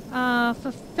desires are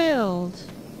fulfilled.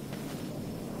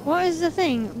 What is the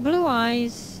thing? Blue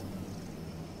eyes.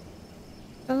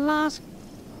 The last...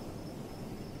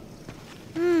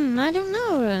 I don't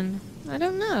know, Ren. I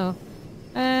don't know.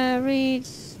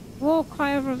 Reads... War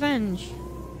Cry of Revenge.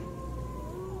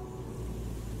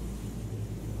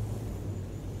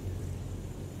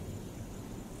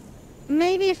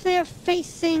 Maybe if they're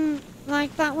facing...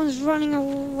 Like, that one's running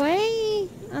away,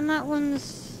 and that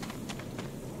one's...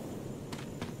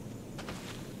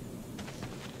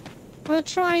 We'll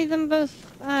try them both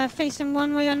facing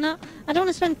one way or not. I don't want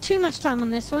to spend too much time on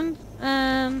this one,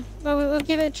 but we'll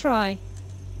give it a try.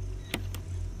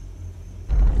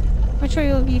 Which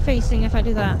way will he be facing if I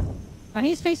do that? Oh,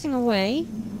 he's facing away.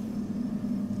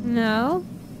 No.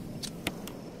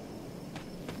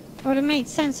 It would have made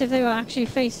sense if they were actually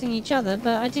facing each other,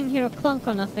 but I didn't hear a clunk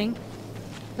or nothing.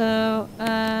 So,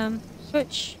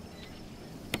 switch.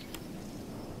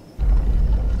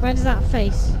 Where does that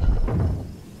face?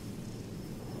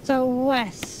 So,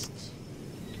 west.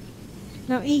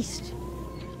 No, east.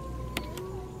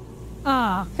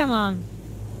 Ah, oh, come on.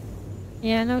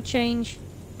 Yeah, no change.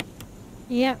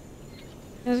 Yep.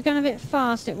 It was going a bit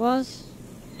fast, it was.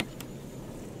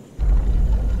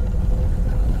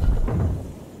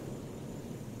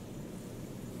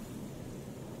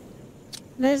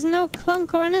 There's no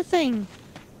clunk or anything.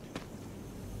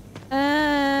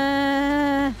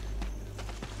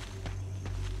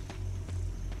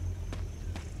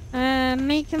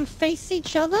 Make them face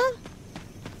each other?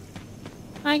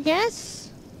 I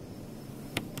guess?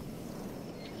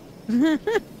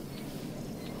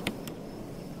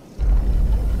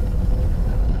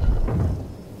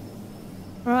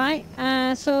 Right,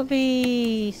 so it'll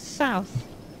be south.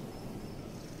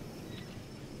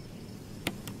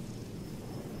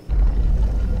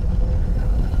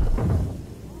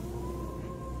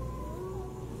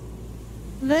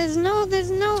 There's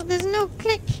no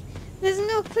click. There's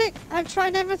no click. I've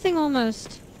tried everything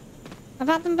almost. I've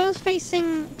had them both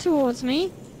facing towards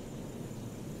me.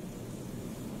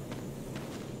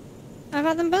 I've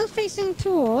had them both facing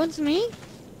towards me.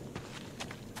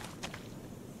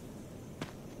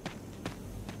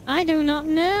 I do not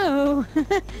know.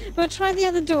 We'll try the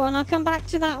other door and I'll come back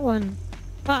to that one.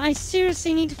 But I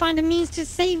seriously need to find a means to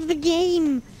save the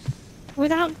game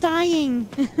without dying.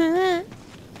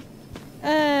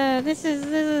 This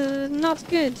is not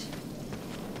good.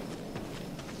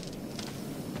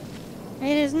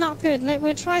 It is not good.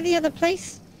 We'll try the other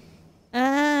place.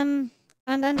 And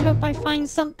then hope I find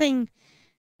something.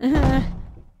 I'm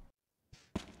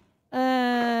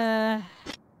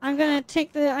gonna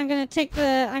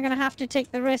have to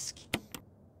take the risk.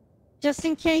 Just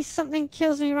in case something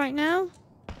kills me right now.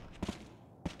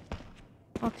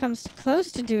 Or comes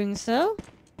close to doing so.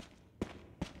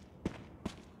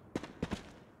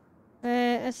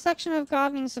 A section of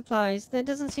gardening supplies. There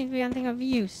doesn't seem to be anything of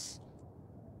use.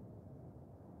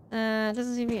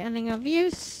 Doesn't seem to be anything of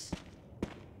use.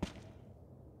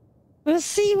 We'll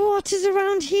see what is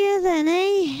around here then,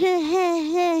 eh?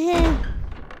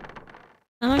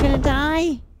 Am I gonna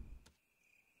die?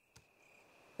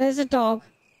 There's a dog.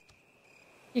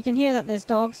 You can hear that there's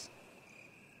dogs.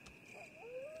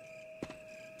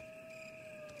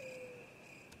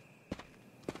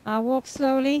 I'll walk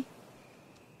slowly.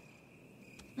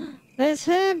 There's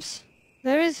herbs.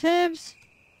 There is herbs.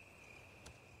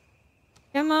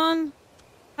 Come on.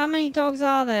 How many dogs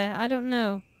are there? I don't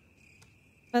know.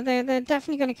 But they're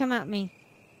definitely going to come at me.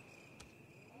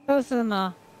 Both of them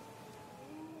are.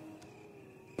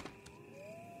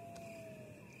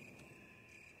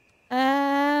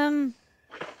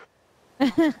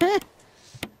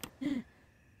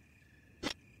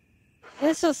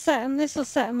 This will set them. This will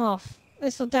set them off.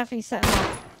 This will definitely set them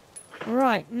off.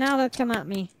 Right, now they'll come at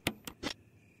me.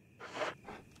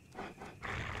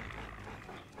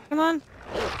 Come on.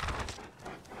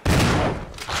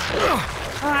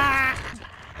 Ah!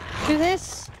 Do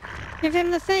this. Give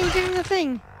him the thing. Give him the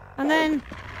thing. And then...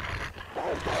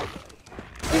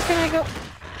 Who's gonna go...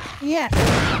 Yes.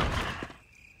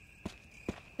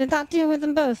 Did that deal with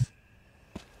them both?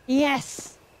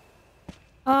 Yes.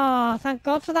 Oh, thank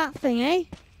God for that thing, eh?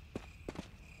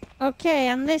 Okay,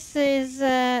 and this is,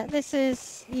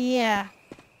 yeah.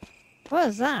 What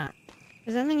is that?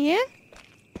 Is there anything here?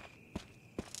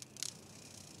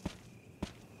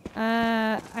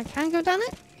 I can go down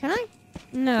it? Can I?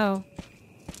 No.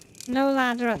 No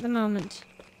ladder at the moment.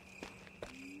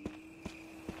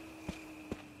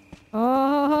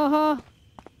 Oh,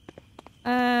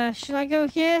 should I go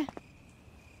here?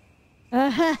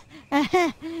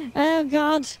 Oh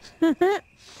God.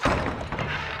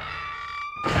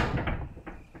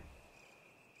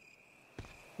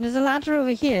 There's a ladder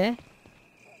over here.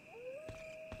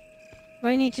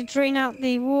 I need to drain out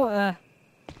the water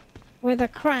with a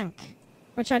crank,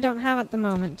 which I don't have at the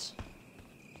moment.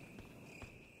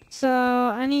 So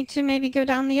I need to maybe go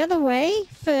down the other way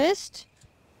first.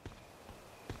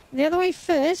 The other way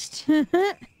first.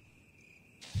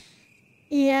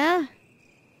 Yeah.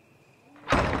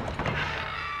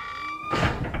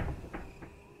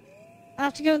 I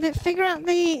have to go figure out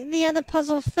the other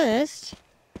puzzle first.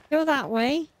 Go that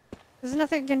way. There's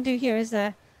nothing I can do here, is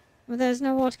there? Well, there's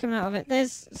no water coming out of it.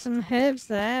 There's some herbs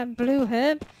there. Blue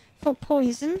herb for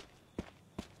poison.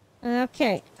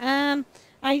 Okay. I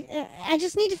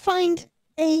just need to find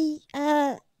a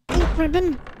ink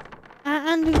ribbon,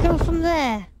 and we go from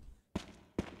there.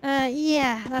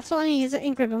 Yeah, that's all I need is an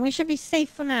ink ribbon. We should be safe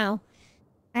for now.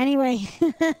 Anyway.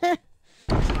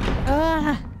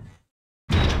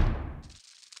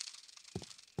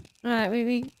 Right,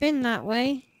 we've been that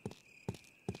way.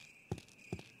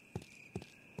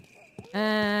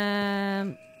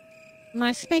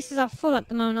 My spaces are full at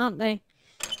the moment, aren't they?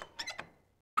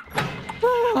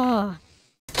 Oh.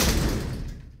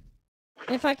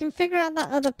 If I can figure out that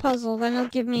other puzzle, then it'll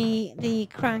give me the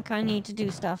crank I need to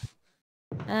do stuff.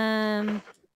 That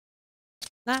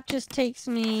just takes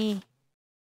me...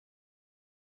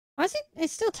 Why is it?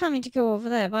 It's still telling me to go over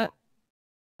there, but...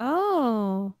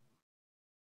 Oh.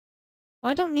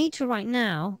 Well, I don't need to right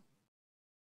now.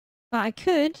 But I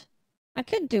could. I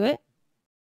could do it.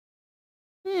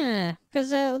 Yeah, because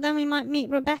then we might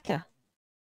meet Rebecca.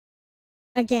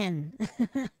 Again.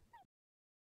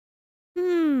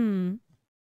 Hmm.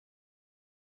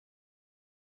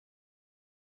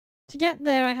 To get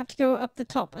there, I have to go up the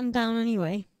top and down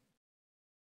anyway.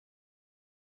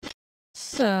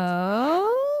 So...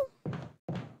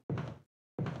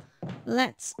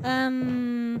 Let's,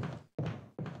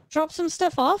 drop some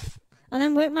stuff off, and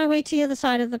then work my way to the other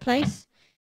side of the place,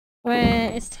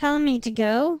 where it's telling me to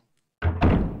go.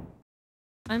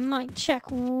 I might check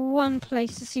one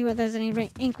place to see whether there's any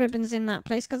ink ribbons in that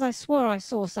place, because I swore I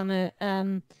saw some,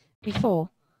 before.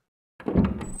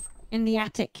 In the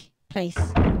attic place.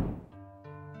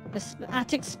 The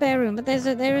attic spare room, but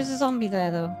there is a zombie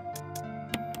there, though.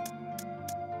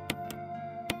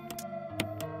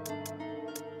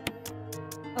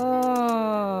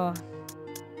 Oh.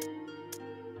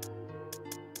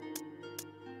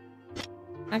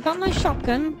 I got my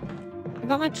shotgun. I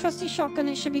got my trusty shotgun.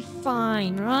 It should be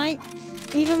fine, right?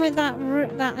 Even with that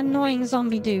annoying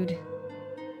zombie dude.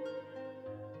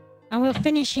 And we'll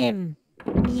finish him.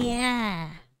 Yeah.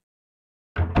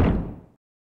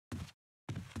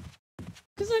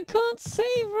 Because I can't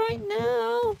save right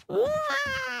now.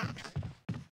 Ah!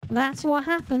 That's what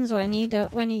happens when you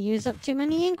use up too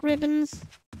many ink ribbons.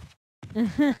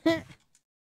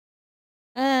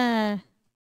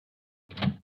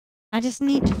 I just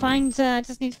need to find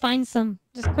some.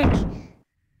 Just quick.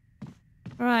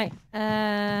 Right,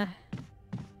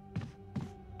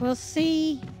 we'll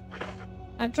see.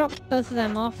 I've dropped both of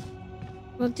them off.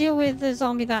 We'll deal with the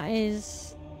zombie that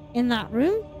is in that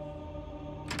room.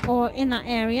 Or in that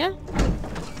area.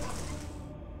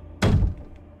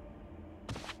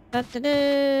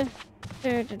 Da-da-da.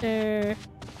 Da-da-da.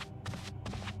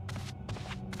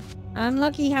 I'm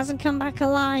lucky he hasn't come back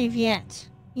alive yet.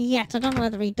 I don't know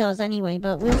whether he does anyway,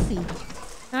 but we'll see.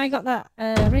 Now I got that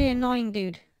really annoying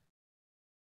dude.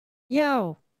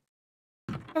 Yo!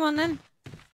 Come on then.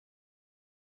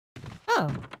 Oh.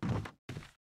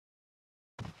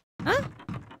 Huh?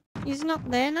 He's not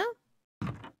there now?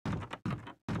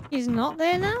 He's not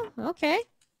there now? Okay.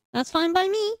 That's fine by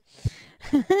me.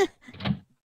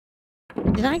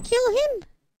 Did I kill him?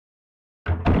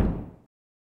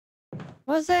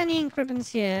 Was there any ink ribbons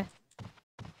here?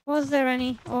 Was there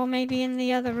any? Or maybe in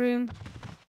the other room?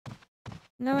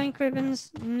 No ink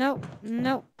ribbons. Nope.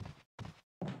 Nope.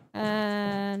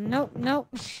 Nope. Nope.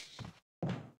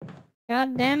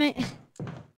 God damn it.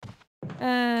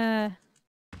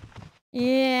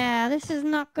 Yeah, this is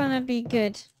not gonna be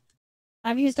good.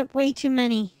 I've used up way too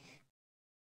many.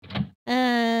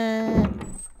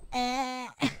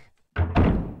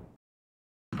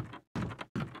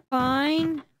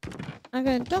 Fine. I'm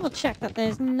gonna double check that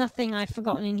there's nothing I've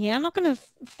forgotten in here. I'm not gonna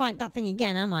fight that thing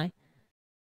again, am I?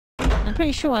 I'm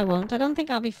pretty sure I won't. I don't think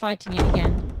I'll be fighting it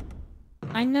again.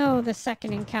 I know the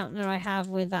second encounter I have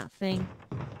with that thing.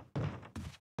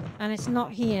 And it's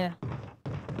not here.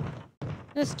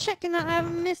 Just checking that I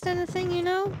haven't missed anything, you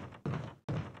know?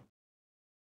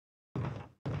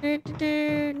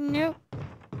 Nope.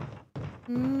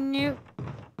 Nope.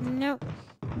 Nope.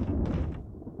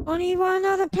 Only one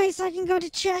other place I can go to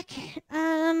check.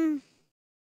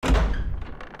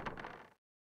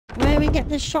 Where we get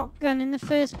the shotgun in the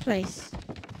first place.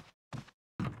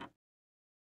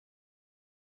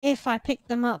 If I pick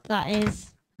them up, that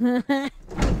is.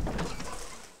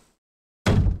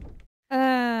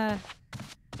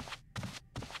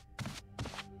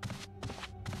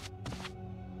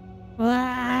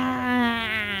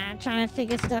 Blah, trying to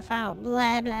figure stuff out.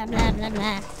 Blah, blah, blah, blah,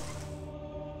 blah.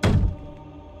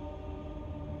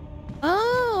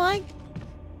 Oh,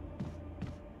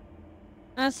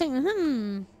 I was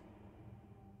thinking,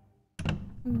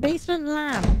 basement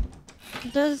lab.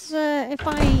 Does, if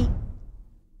I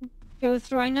go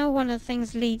through, I know one of the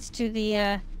things leads to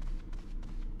the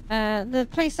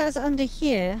place that's under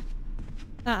here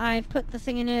that I put the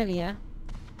thing in earlier.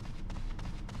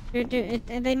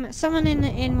 Someone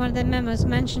in one of the memos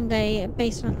mentioned a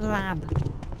basement lab,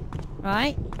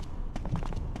 right?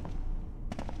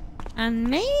 And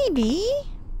maybe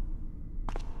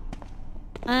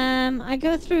I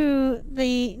go through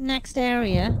the next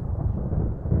area,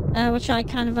 which I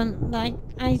kind of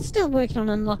I'm still working on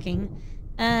unlocking,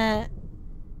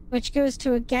 which goes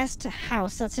to a guest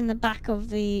house that's in the back of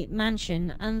the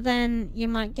mansion, and then you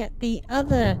might get the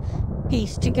other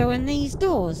piece to go in these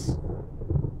doors.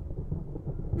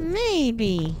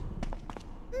 Maybe.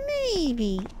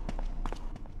 Maybe.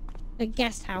 The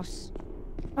guest house.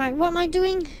 Right, what am I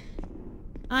doing?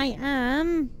 I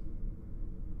am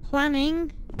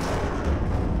planning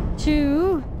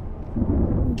to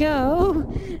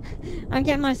go... I'm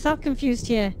getting myself confused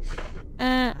here.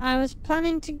 I was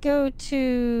planning to go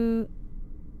to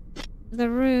the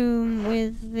room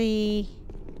with the...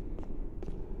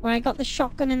 where I got the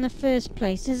shotgun in the first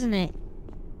place, isn't it?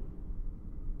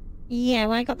 Yeah,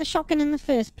 where I got the shotgun in the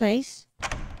first place.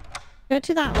 Go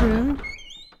to that room.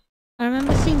 I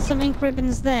remember seeing some ink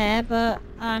ribbons there, but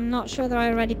I'm not sure that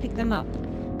I already picked them up.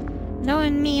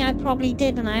 Knowing me, I probably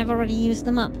did, and I have already used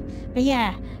them up. But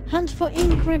yeah, hunt for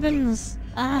ink ribbons.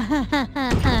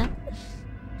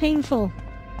 Painful.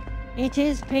 It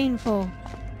is painful.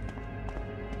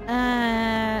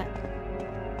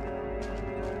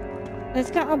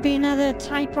 There's gotta be another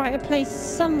typewriter place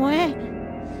somewhere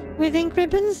with ink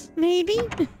ribbons, maybe?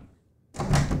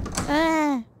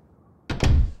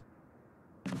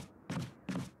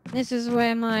 This is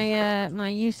where my my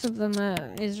use of them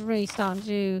is really starting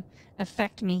to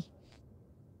affect me.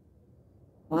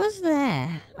 What was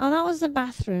there? Oh, that was the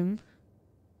bathroom.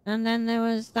 And then there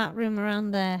was that room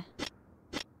around there.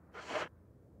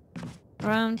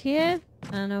 Around here.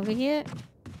 And over here.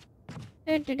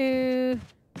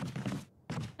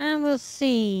 And we'll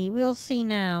see. We'll see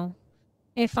now.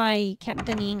 If I kept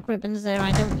any ink ribbons there,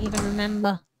 I don't even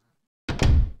remember.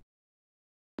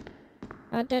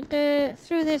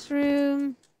 Through this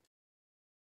room.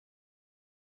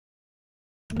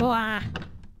 Blah.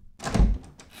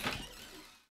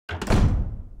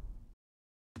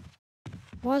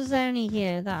 Was there any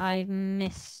here that I've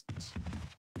missed?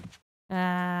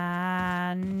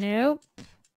 Nope.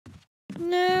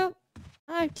 Nope.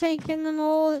 I've taken them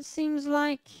all, it seems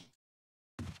like.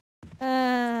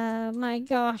 My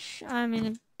gosh, I'm in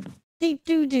a deep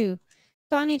doo-doo.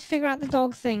 So I need to figure out the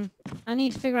dog thing. I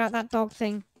need to figure out that dog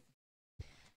thing.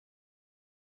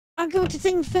 I'll go to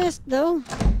thing first, though.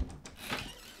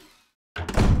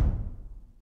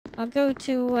 I'll go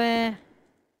to where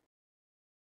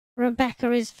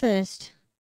Rebecca is first.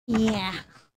 Yeah.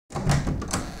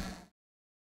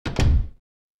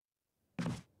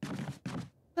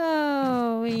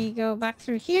 So we go back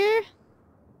through here.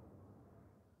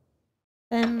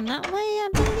 Then that way, I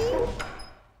believe.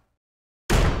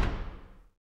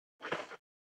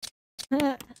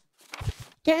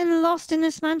 Getting lost in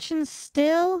this mansion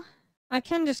still. I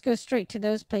can just go straight to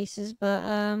those places, but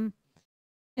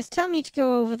it's telling me to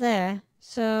go over there.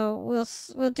 So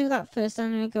we'll do that first,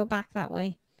 and then we'll go back that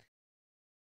way.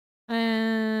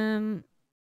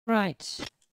 Right.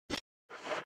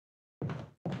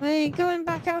 We're going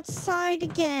back outside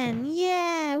again.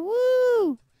 Yeah,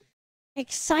 woo!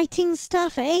 Exciting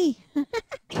stuff, eh?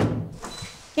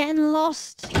 Getting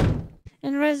lost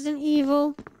in Resident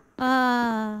Evil.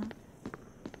 And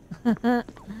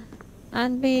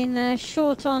being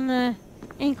short on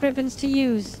ink ribbons to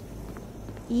use.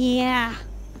 Yeah.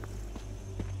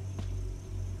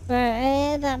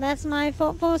 But that's my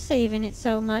fault for saving it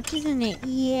so much, isn't it?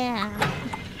 Yeah.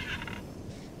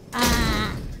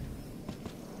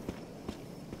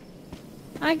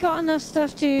 I got enough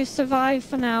stuff to survive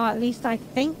for now, at least I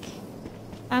think.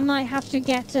 I might have to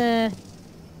get a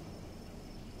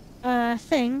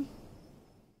thing.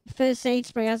 First aid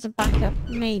spray as a backup,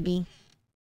 maybe.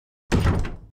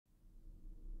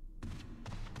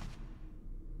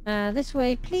 This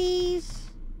way,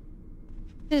 please.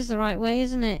 This is the right way,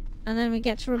 isn't it? And then we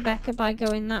get to Rebecca by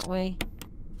going that way.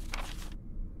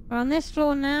 We're on this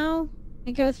floor now.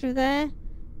 We go through there.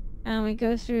 And we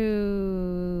go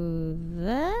through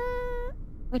there?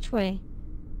 Which way?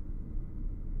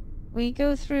 We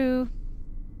go through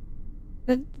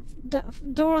the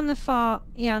door on the far,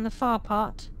 yeah, on the far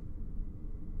part.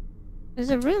 There's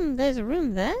a room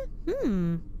there?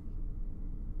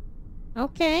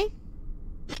 Okay.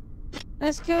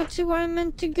 Let's go to where I'm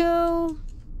meant to go.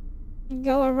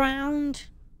 Go around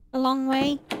a long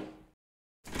way.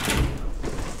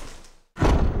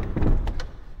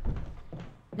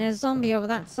 There's a zombie over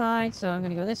that side, so I'm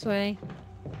gonna go this way.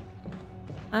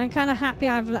 I'm kind of happy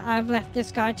I've left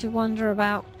this guy to wander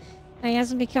about. He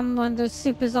hasn't become one of those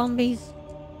super zombies.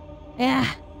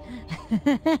 Yeah.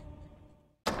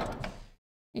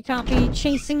 You can't be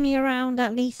chasing me around,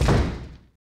 at least.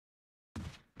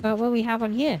 But what do we have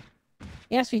on here?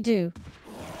 Yes, we do.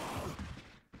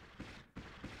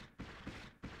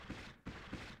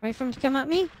 Wait for him to come at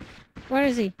me? Where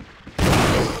is he?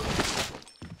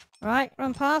 Right,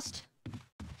 run past.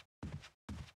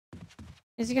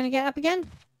 Is he gonna get up again?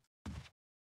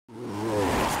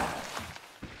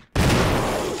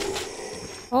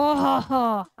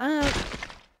 Oh,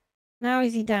 now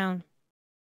is he down?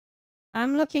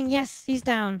 I'm looking. Yes, he's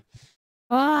down.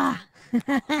 Ah,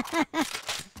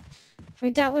 we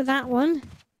dealt with that one.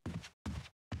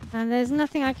 And there's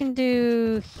nothing I can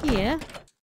do here.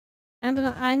 And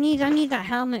I need that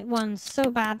helmet one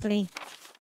so badly.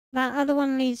 That other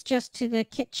one leads just to the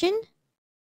kitchen.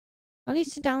 At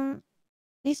least to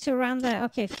around there.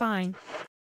 Okay, fine.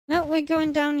 No, we're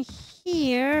going down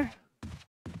here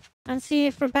and see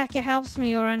if Rebecca helps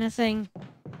me or anything.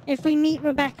 If we meet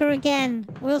Rebecca again,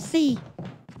 we'll see.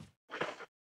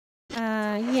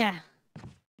 Yeah.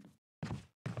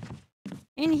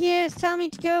 In here, tell me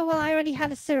to go. Well, I already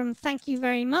had a serum. Thank you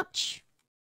very much.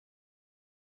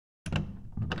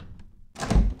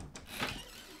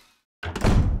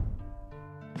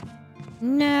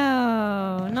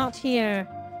 No, not here.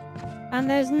 And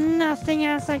there's nothing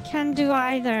else I can do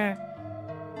either.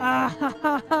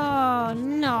 Oh,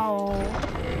 no.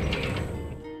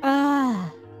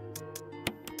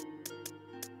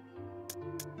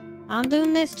 I'm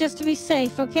doing this just to be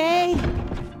safe, okay?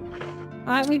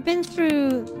 Alright, we've been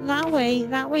through that way.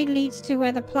 That way leads to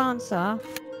where the plants are.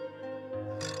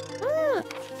 Ah,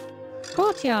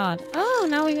 courtyard. Oh,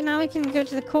 now we can go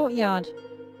to the courtyard.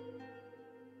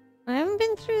 I haven't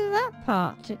been through that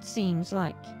part, it seems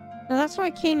like. No, that's where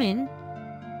I came in.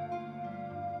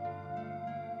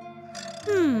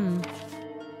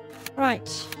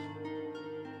 Right.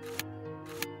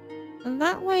 And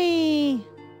that way...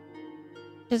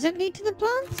 Does it lead to the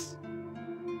plants?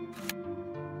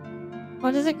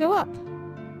 Or does it go up?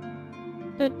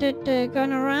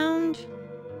 Going around?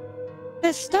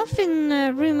 There's stuff in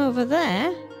the room over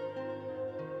there.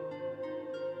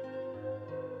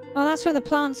 Oh, that's where the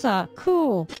plants are.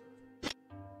 Cool.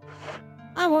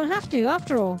 I won't have to,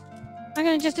 after all. I'm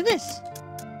gonna just do this.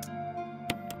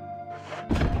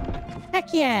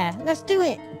 Heck yeah! Let's do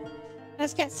it!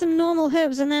 Let's get some normal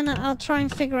herbs and then I'll try and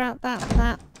figure out that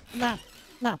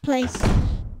place.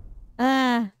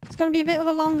 It's gonna be a bit of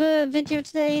a longer video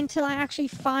today until I actually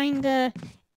find a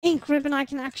ink ribbon I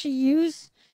can actually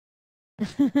use.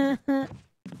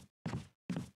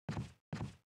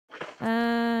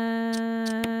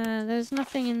 There's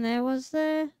nothing in there, was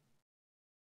there?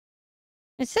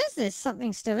 It says there's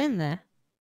something still in there.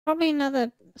 Probably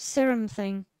another serum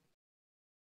thing.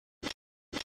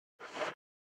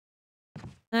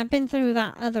 I've been through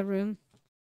that other room.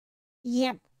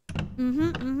 Yep.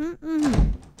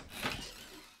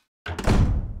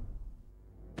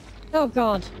 Oh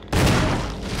god.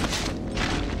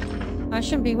 I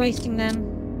shouldn't be wasting them.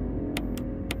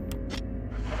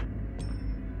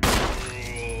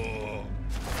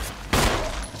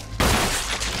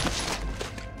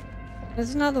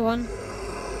 There's another one.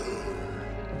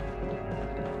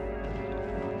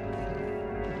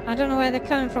 I don't know where they're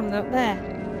coming from though. There.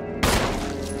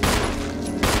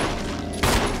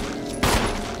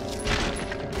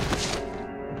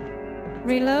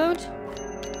 Reload.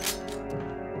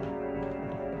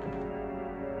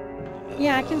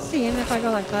 Yeah, I can see him if I go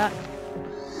like that.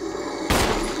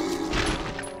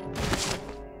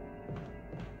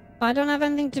 But I don't have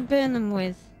anything to burn them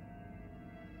with.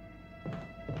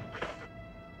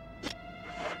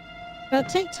 It'll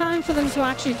take time for them to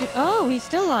actually do— oh, he's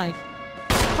still alive.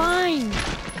 Fine.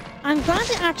 I'm glad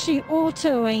it actually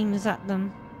auto-aims at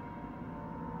them.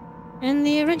 In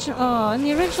the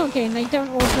original game, they don't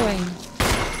auto-aim.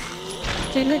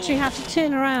 So you literally have to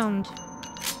turn around.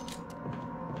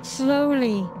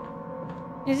 Slowly.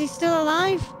 Is he still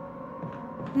alive?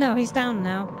 No, he's down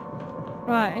now.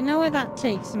 Right, I know where that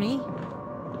takes me.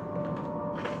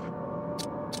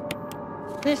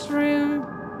 This room.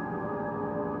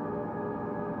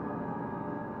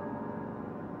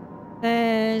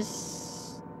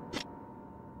 There's...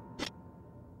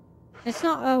 It's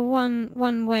not a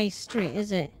one-way street,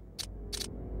 is it?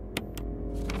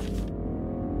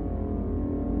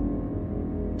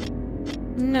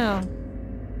 No.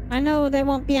 I know there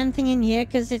won't be anything in here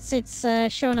because it's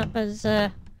shown up as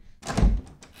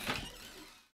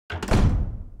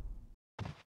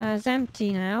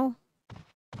empty now.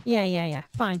 Yeah,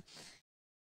 fine.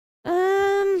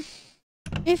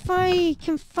 If I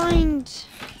can find...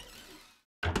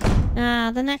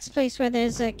 the next place where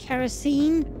there's a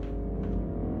kerosene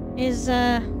is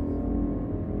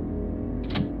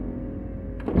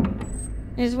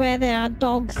where there are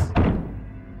dogs.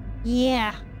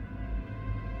 Yeah.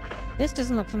 This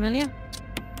doesn't look familiar.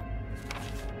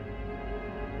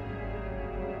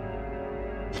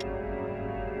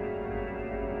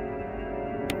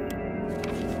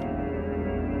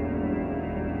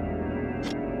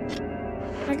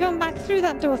 I'm going back through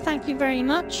that door, thank you very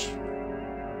much.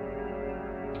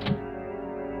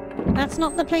 That's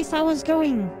not the place I was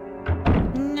going.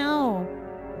 No.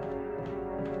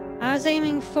 I was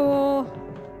aiming for...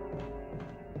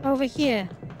 over here.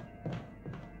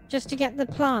 Just to get the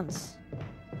plants.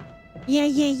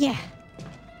 Yeah.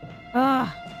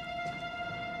 Ah.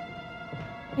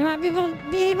 You might be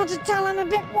able to tell I'm a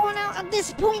bit worn out at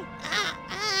this point.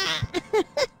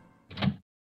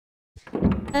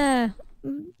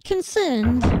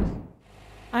 Concerned.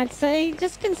 I'd say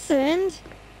just concerned.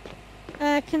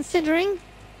 Considering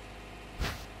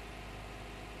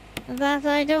that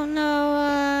I don't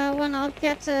know when I'll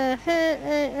get a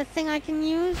thing I can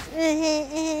use.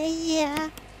 Yeah.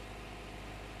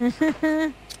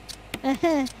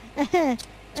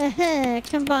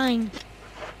 Combine.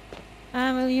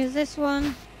 And we'll use this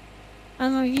one.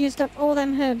 And we've used up all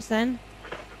them herbs then.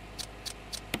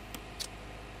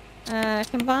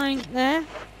 Combine there.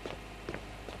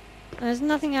 There's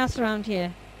nothing else around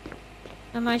here.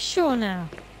 Am I sure now?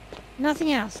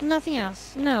 Nothing else.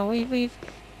 No, we've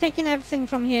taken everything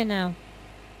from here now.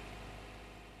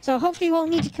 So hopefully we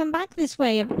won't need to come back this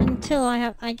way until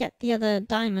I get the other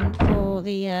diamond for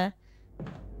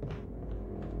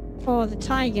the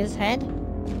tiger's head.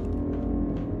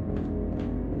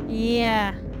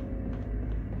 Yeah.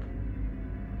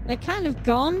 They're kind of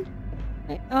gone.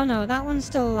 Oh no, that one's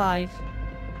still alive.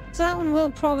 So that one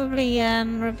will probably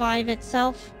revive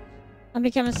itself and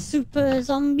become a super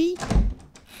zombie.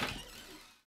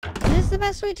 Is this the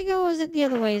best way to go, or is it the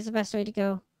other way is the best way to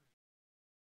go?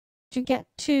 To get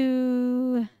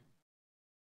to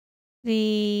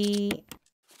the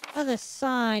other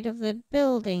side of the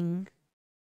building.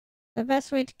 The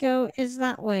best way to go is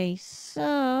that way.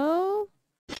 So...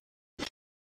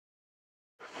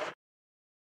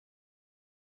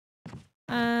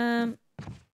 I'm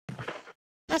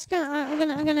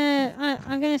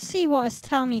gonna see what it's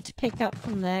telling me to pick up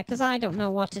from there, because I don't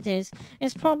know what it is.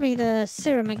 It's probably the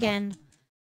serum again.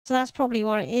 So that's probably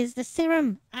what it is. The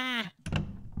serum. Ah.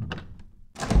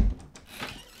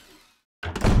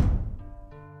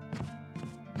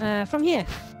 From here.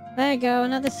 There you go,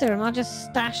 another serum. I'll just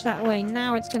stash that away.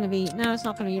 Now it's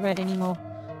not gonna be red anymore.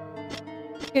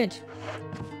 Good.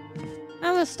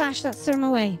 I will stash that serum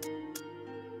away.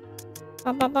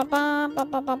 There.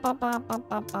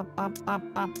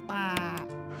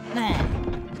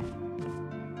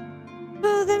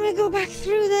 Well, then we go back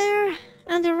through there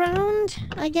and around,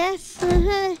 I guess.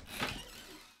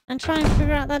 And try and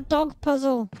figure out that dog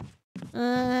puzzle.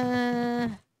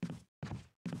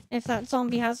 If that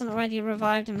zombie hasn't already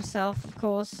revived himself, of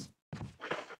course.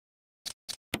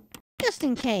 Just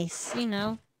in case, you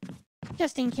know.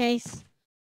 Just in case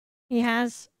he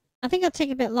has. I think it'll take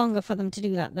a bit longer for them to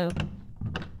do that, though.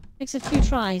 Takes a few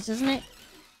tries, doesn't it?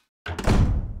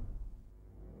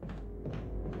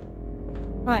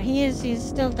 Right, he's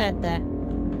still dead there.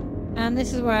 And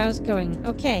this is where I was going.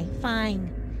 Okay, fine.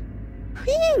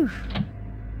 Whew!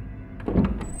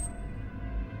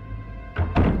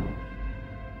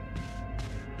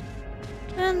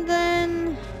 And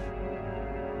then...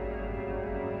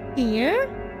 here?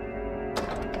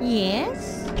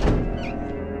 Yes?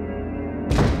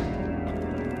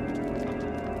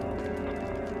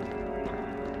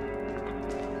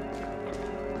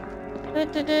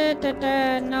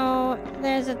 No,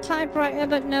 there's a typewriter,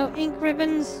 but no ink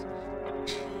ribbons.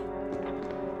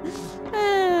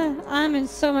 I'm in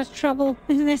so much trouble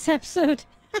in this episode.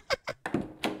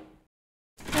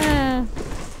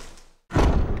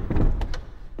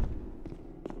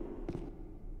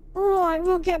 Right,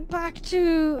 we'll get back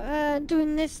to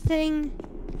doing this thing.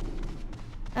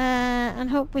 And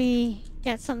hope we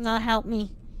get something that'll help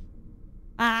me.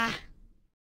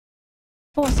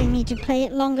 Forcing me to play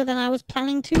it longer than I was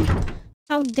planning to.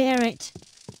 How dare it.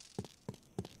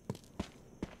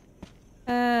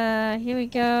 Here we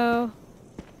go.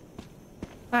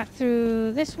 Back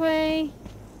through this way.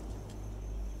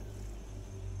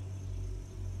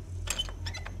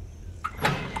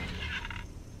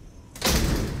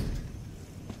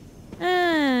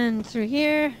 And through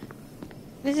here.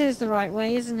 This is the right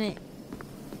way, isn't it?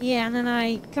 Yeah, and then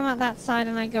I come out that side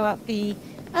and I go up the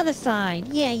other side.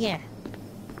 Yeah, yeah.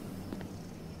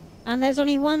 And there's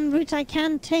only one route I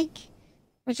can take,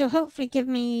 which will hopefully give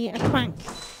me a crank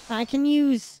that I can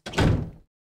use.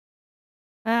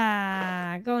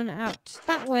 Ah, going out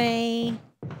that way.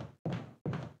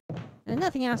 There's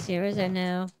nothing else here, is there?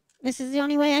 No. This is the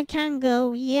only way I can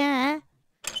go. Yeah.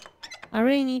 I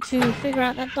really need to figure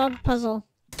out that dog puzzle.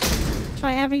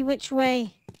 Try every which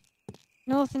way.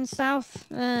 North and south.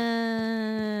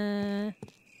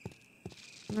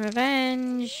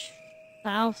 Revenge.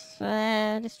 South.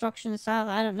 Destruction. South.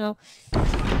 I don't know.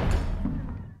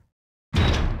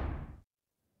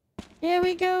 Here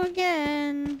we go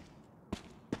again.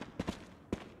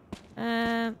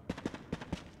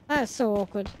 That's so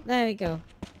awkward. There we go.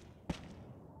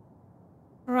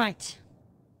 Right.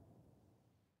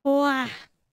 Wow.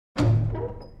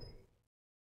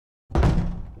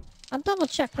 I'll double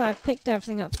check that I've picked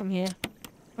everything up from here.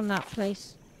 From that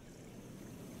place.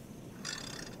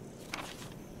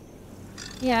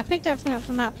 Yeah, I picked everything up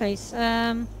from that place.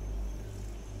 That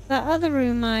other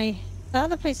room the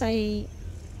other place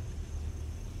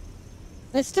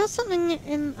there's still something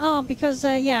in, because,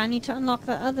 yeah, I need to unlock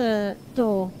the other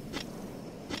door.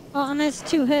 Oh, and there's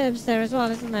 2 herbs there as well,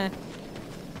 isn't there?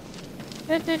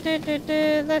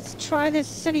 Let's try this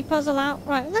silly puzzle out.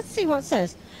 Right, let's see what it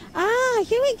says. Ah,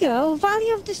 here we go.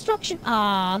 Valley of Destruction.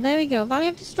 Ah, there we go. Valley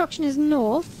of Destruction is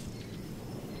north.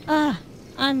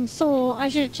 And so I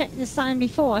should have checked the sign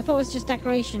before. I thought it was just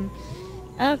decoration.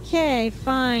 Okay,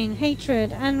 fine.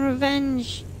 Hatred and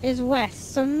Revenge is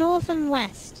west. So north and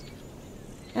west.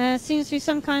 Seems to be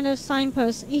some kind of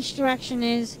signpost. Each direction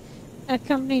is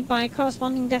accompanied by a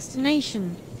corresponding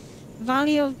destination.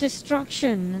 Valley of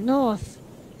Destruction, north.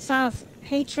 South,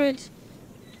 Hatred.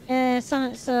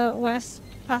 Summits, west.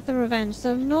 Path of Revenge.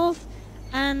 So north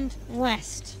and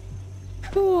west.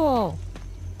 Cool.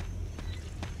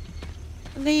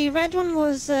 The red one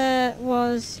was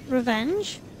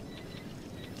Revenge.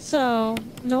 So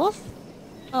north.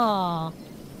 Aww.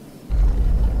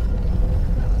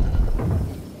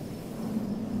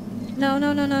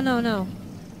 No.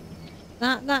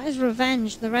 That is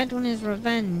Revenge. The red one is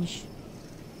Revenge.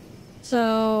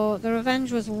 So the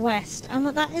Revenge was west. And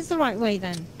that is the right way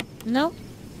then. Nope.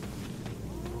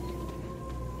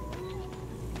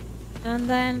 And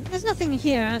then there's nothing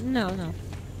here. No.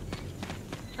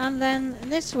 And then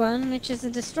this one, which is the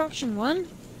Destruction one,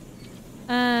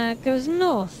 goes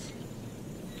north.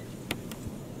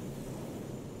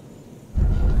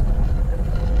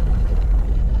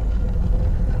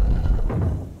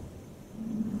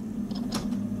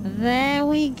 There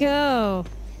we go.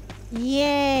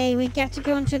 Yay, we get to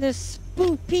go into the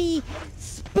spoopy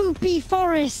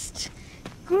forest.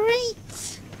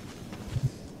 Great.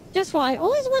 Just what I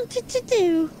always wanted to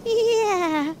do.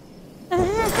 Yeah.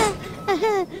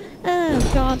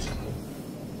 Oh, God.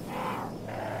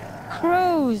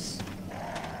 Crows.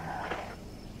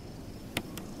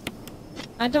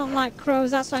 I don't like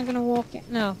crows. That's why I'm going to walk it.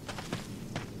 No.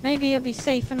 Maybe it'll be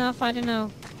safe enough. I don't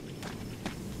know.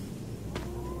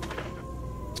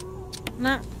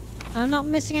 Nah, I'm not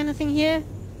missing anything here.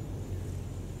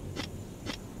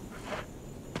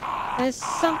 There's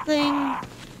something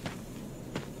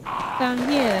down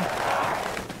here.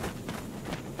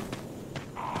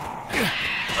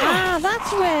 Ah,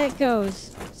 that's where it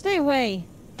goes. Stay away.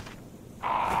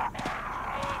 I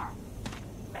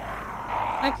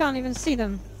can't even see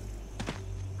them.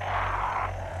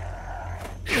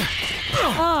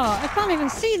 Oh, I can't even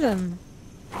see them.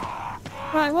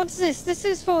 Right, what's this? This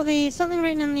is for the something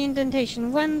written in the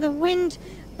indentation. When the wind,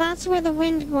 that's where the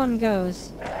wind one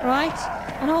goes, right?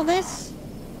 And all this,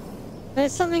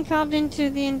 there's something carved into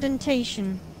the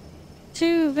indentation.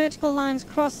 2 vertical lines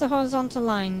cross the horizontal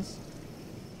lines.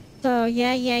 So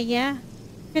yeah.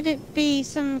 Could it be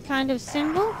some kind of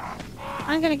symbol?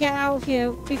 I'm gonna get out of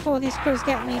here before these crows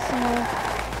get me some more.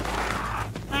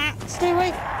 Ah, stay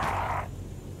away.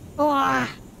 Oh, I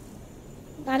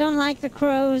don't like the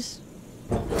crows.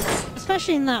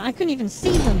 Especially in that, I couldn't even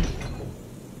see them.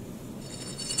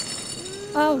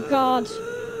 Oh, God.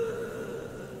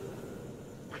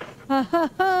 Ho, ho,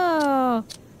 ho.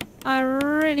 I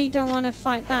really don't want to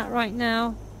fight that right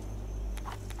now.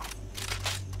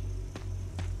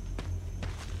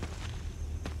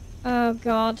 Oh,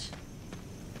 God.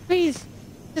 Please,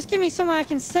 just give me somewhere I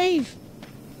can save.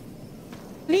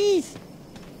 Please.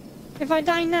 If I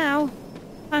die now,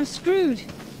 I'm screwed.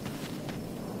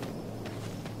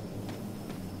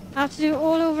 I have to do it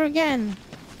all over again.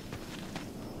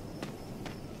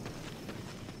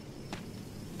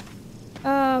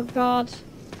 Oh, God.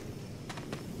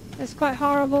 It's quite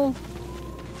horrible.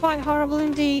 Quite horrible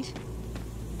indeed.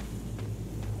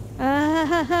 Where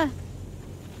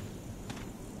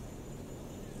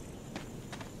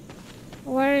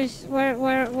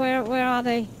are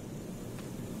they?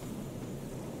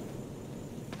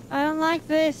 I don't like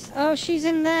this. Oh, she's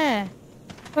in there.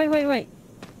 Wait.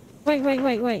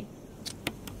 Wait.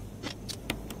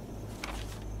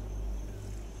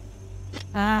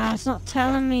 Ah, it's not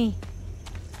telling me.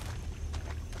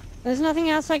 There's nothing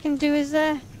else I can do, is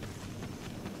there?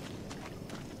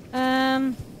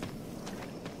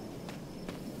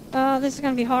 Oh, this is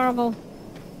gonna be horrible.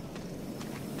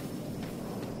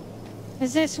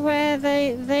 Is this where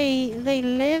they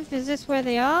live? Is this where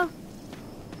they are?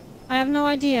 I have no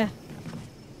idea.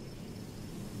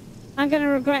 I'm gonna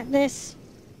regret this.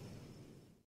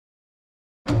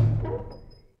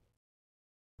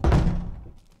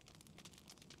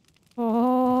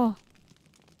 Oh.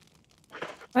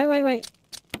 Wait.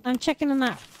 I'm checking the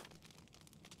map.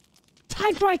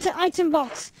 Typewriter item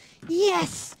box!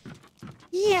 Yes!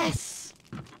 Yes!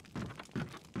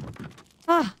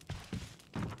 Ah!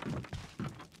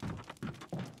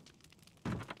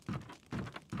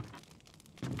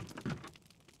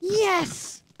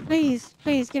 Yes! Please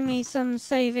give me some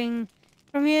saving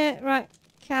from here. Right,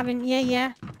 cabin.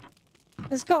 Yeah.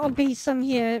 There's gotta be some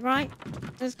here, right?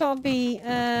 There's gotta be,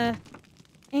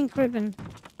 ink ribbon.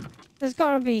 There's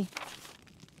gotta be.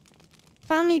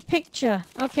 Family picture.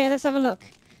 Okay, let's have a look.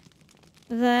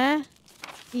 There.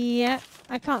 Yeah,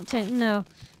 I can't take, no.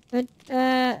 But,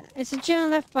 it's a journal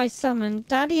left by someone.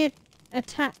 Daddy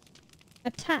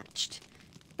attached.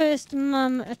 First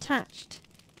mum attached.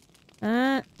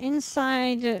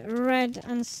 Inside red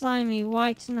and slimy,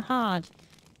 white and hard.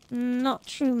 Not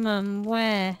true, mum.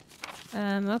 Where?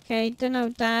 Okay, dunno,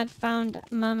 Dad. Found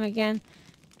mum again.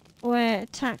 Where?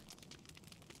 Attached?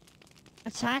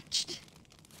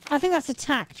 I think that's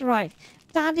attacked, right.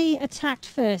 Daddy attacked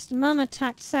first, mum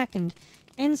attacked second.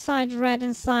 Inside red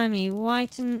and slimy,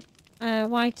 white and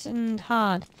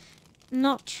hard.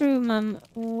 Not true, mum.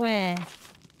 Where?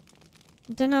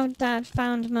 Dunno, Dad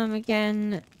found mum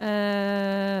again.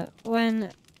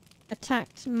 When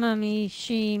attacked mummy,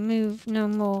 she moved no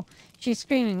more. She's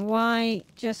screaming, why?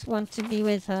 Just want to be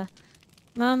with her.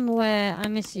 Mum, where? I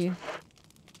miss you.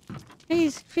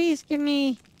 Please give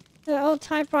me the old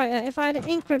typewriter. If I had an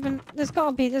ink ribbon, there's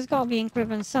gotta be ink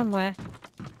ribbon somewhere.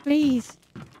 Please.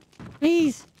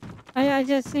 I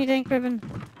just need ink ribbon.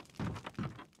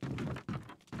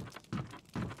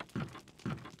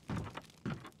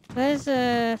 There's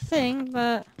a thing,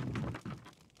 but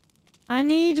I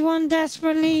need one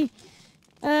desperately.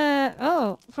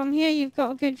 Oh, from here you've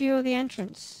got a good view of the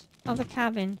entrance of the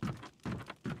cabin.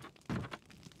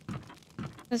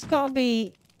 There's gotta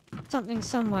be something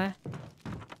somewhere.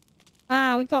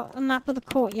 Ah, we got a map of the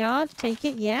courtyard. Take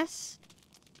it, yes.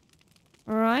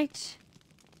 Right.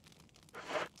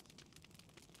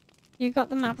 You got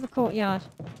the map of the courtyard.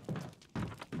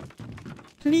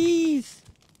 Please!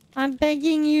 I'm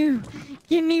begging you!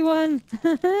 Give me one!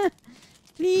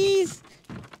 Please!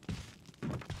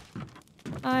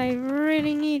 I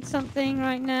really need something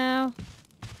right now.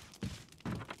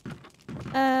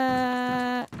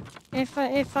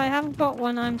 If I haven't got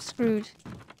one, I'm screwed.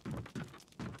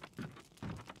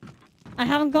 I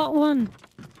haven't got one!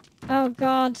 Oh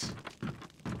god.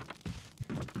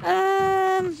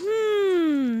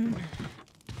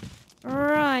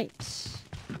 Right.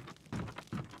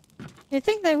 You'd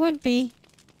think there would be.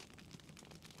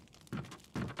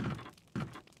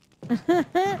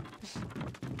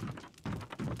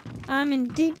 I'm in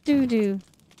deep doo-doo.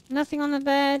 Nothing on the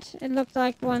bed. It looked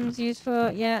like one's used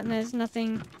for... Yeah, and there's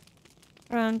nothing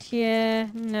around here.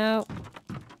 No.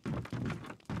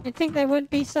 You'd think there would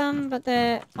be some, but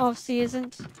there obviously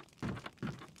isn't.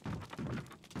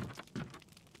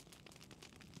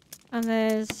 And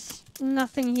there's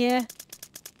nothing here.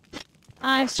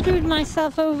 I've screwed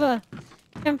myself over.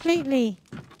 Completely.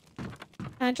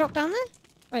 Can I drop down there?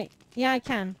 Wait. Yeah, I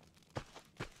can.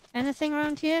 Anything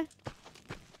around here?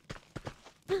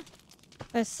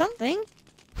 There's something.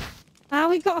 Ah,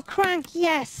 we got a crank.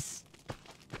 Yes.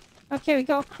 Okay, we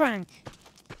got a crank.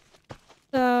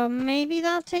 So maybe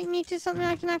that'll take me to something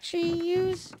I can actually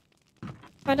use.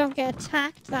 If I don't get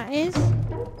attacked, that is.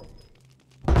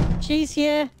 She's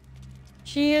here.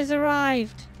 She has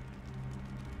arrived.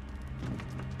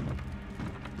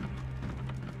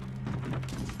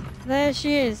 There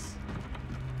she is.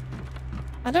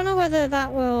 I don't know whether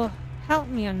that will help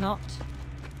me or not.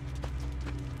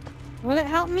 Will it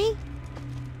help me?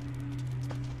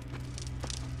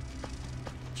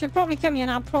 She'll probably come here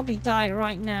and I'll probably die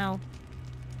right now.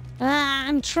 Ah,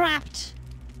 I'm trapped.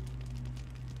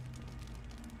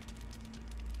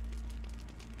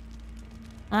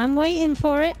 I'm waiting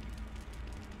for it.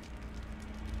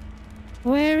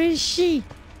 Where is she?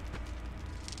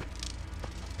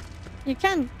 You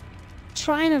can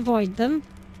try and avoid them.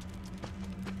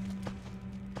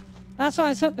 That's what I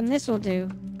was hoping this will do.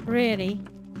 Really.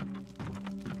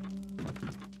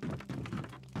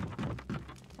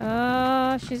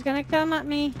 Oh, she's gonna come at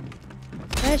me.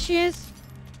 There she is.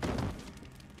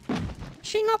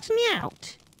 She knocks me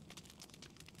out.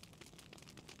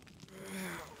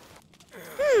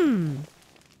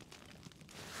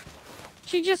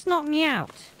 She just knocked me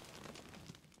out.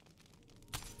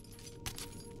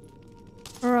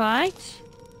 Right.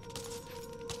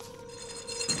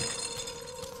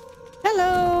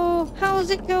 Hello! How's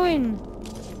it going?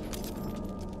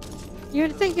 You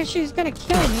would think if she was gonna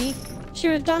kill me, she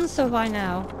would have done so by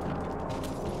now.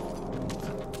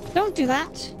 Don't do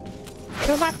that.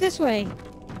 Go back this way.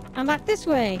 And back this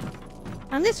way.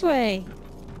 And this way.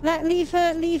 Leave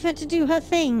her to do her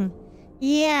thing.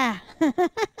 Yeah.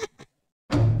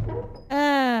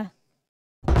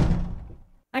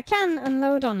 I can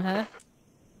unload on her.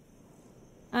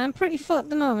 I'm pretty full at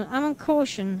the moment. I'm on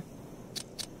caution.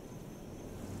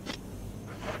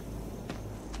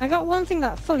 I got one thing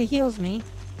that fully heals me.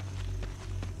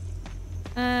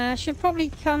 She'll probably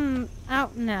come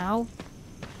out now.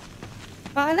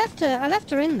 But I left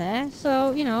her in there,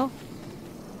 so, you know.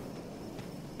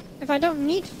 If I don't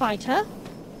need to fight her,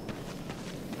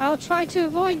 I'll try to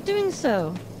avoid doing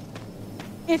so.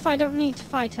 If I don't need to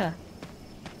fight her.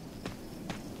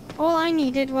 All I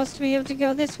needed was to be able to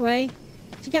go this way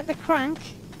to get the crank.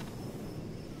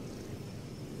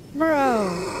 Bro.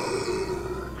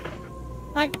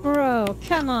 Like, bro,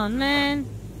 come on, man.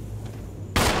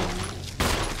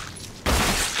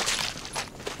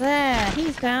 There,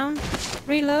 he's down.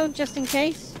 Reload just in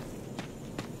case.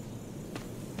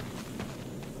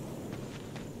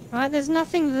 Right, there's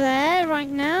nothing there right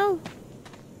now.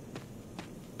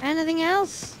 Anything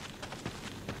else?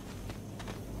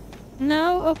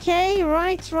 No? Okay,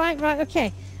 right,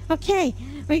 okay. Okay,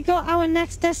 we got our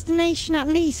next destination at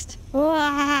least.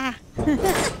 Run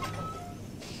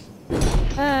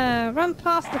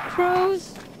past the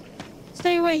crows.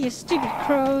 Stay away, you stupid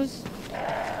crows.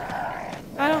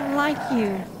 I don't like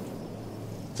you.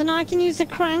 So now I can use the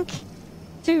crank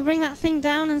to bring that thing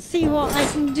down and see what I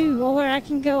can do or where I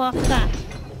can go after that.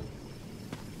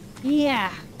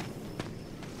 Yeah.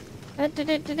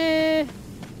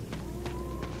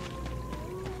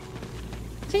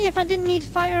 See, if I didn't need to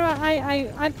fight her,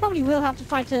 I probably will have to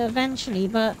fight her eventually,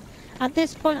 but at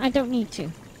this point I don't need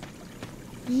to.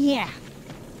 Yeah.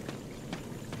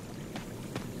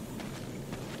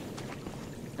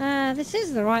 This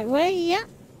is the right way, yeah.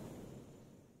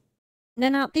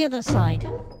 Then out the other side.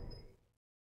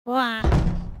 Wow.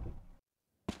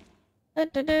 I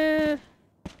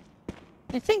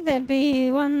think there'd be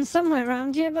one somewhere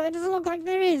around here, but it doesn't look like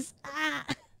there is. Ah.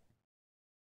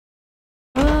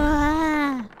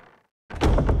 Ah.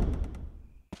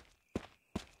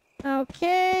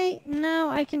 Okay, now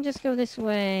I can just go this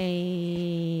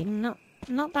way.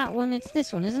 Not that one, it's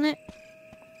this one, isn't it?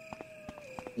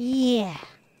 Yeah.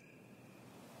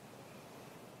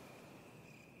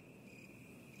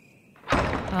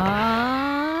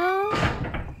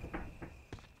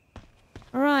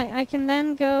 Right, I can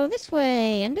then go this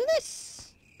way and do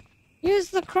this. Use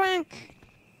the crank.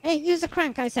 Hey, use the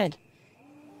crank, I said.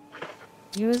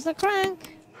 Use the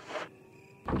crank.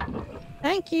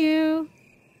 Thank you.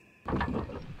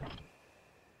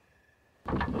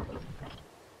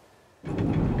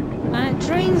 And it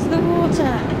drains the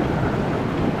water.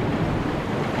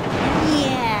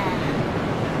 Yeah.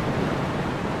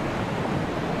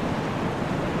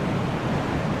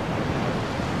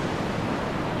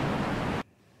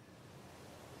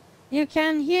 You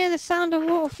can hear the sound of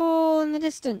waterfall in the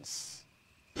distance.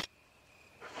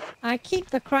 I keep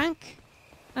the crank,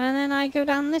 and then I go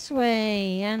down this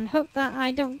way, and hope that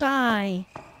I don't die.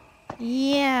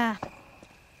 Yeah.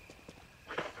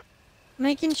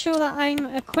 Making sure that I'm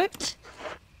equipped.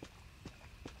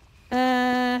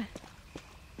 Here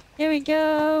we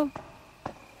go.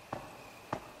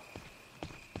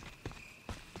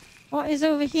 What is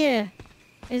over here?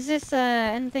 Is this,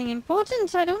 anything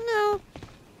important? I don't know.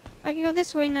 I can go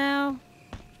this way now.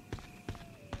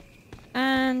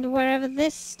 And wherever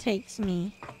this takes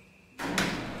me.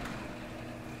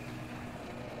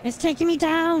 It's taking me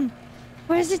down!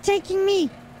 Where is it taking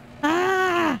me?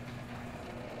 Ah!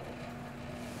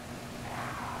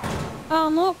 Oh,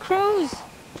 more crows!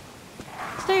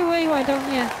 Stay away, why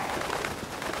don't you?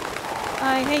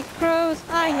 I hate crows!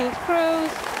 I hate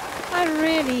crows! I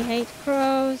really hate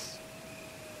crows!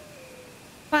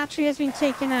 Battery has been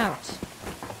taken out.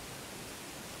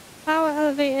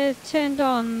 elevator turned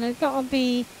on. There's got to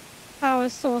be power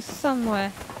source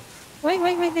somewhere. Wait,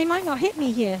 wait, wait. They might not hit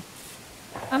me here.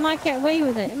 I might get away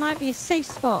with it. It might be a safe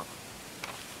spot.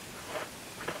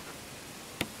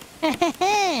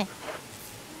 Hehehe!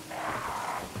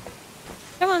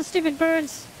 Come on, stupid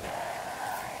birds.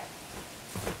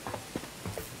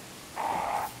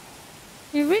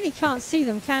 You really can't see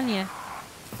them, can you?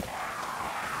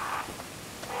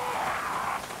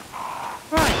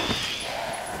 Right.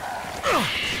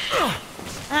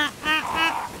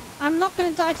 I'm not going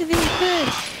to die to these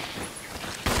birds.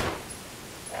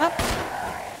 Up.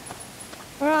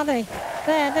 Where are they?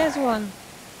 There's one.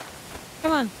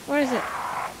 Come on, where is it?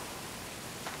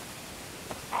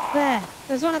 There.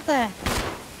 There's one up there.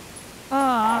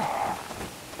 Ah.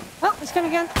 Oh, it's coming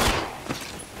again.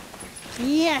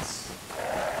 Yes.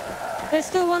 There's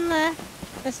still one there.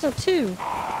 There's still two.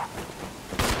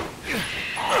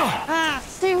 Ah,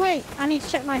 stay away. I need to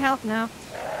check my health now.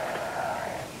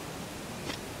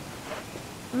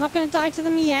 I'm not going to die to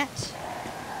them yet.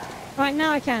 Right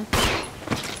now I can.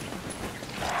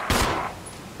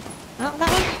 Oh, that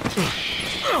one.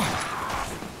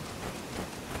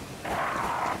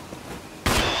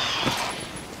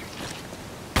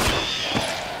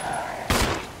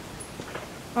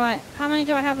 Right, how many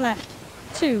do I have left?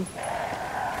 2.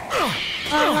 Oh,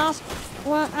 last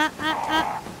one.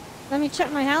 Let me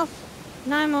check my health.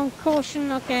 Now I'm on caution,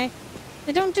 okay.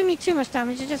 They don't do me too much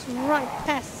damage, they're just right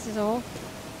pests is all.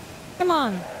 Come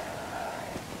on.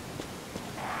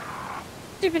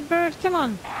 Stupid bird, come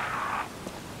on.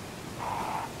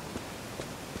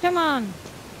 Come on.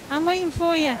 I'm waiting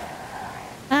for you.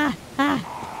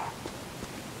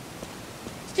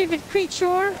 Stupid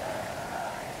creature.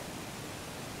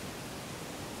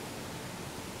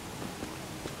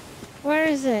 Where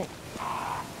is it?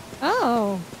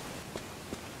 Oh.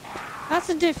 That's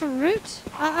a different route.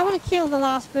 I want to kill the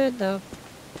last bird though.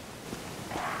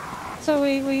 So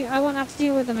I won't have to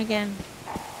deal with them again.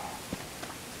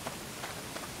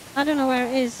 I don't know where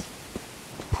it is.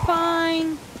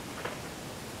 Fine.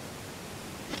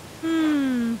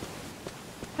 Can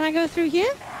I go through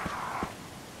here?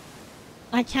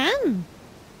 I can.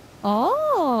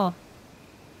 Oh.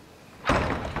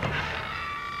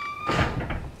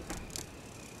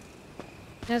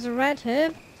 There's a red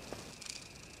herb.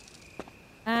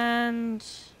 And...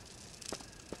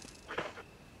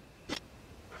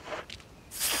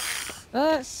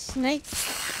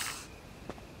 snakes.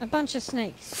 A bunch of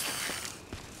snakes.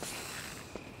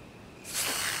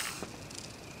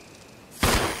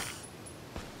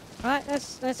 Right,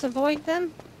 let's avoid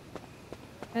them.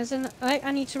 There's an...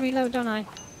 I need to reload, don't I?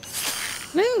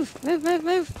 Move! Move, move,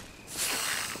 move!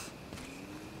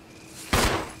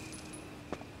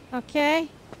 Okay.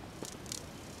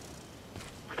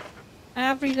 I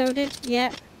have reloaded,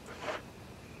 yeah.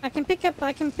 I can pick up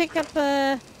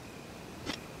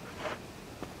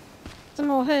some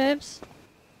more herbs.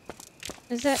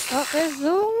 Is that...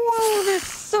 Oh, there's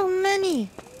so many!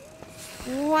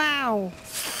 Wow!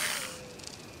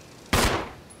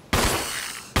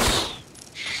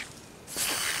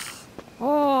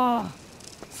 Oh!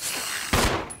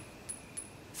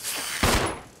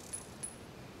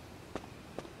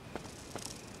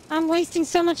 I'm wasting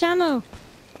so much ammo!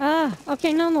 Ah,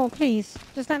 okay, no more, please.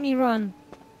 Just let me run.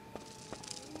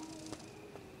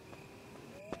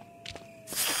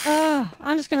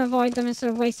 I'm just gonna avoid them instead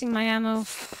of wasting my ammo.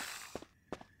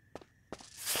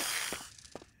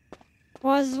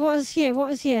 What was here? What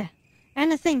was here?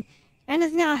 Anything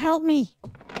that'll help me.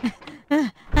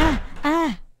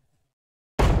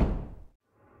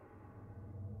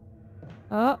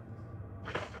 Oh.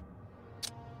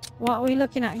 What are we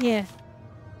looking at here?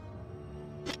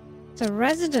 It's a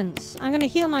residence. I'm gonna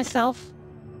heal myself.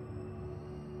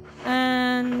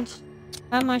 And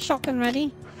have my shotgun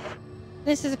ready.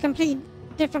 This is a complete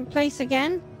different place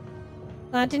again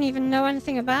that I didn't even know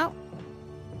anything about.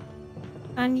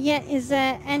 And yet, is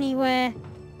there anywhere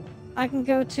I can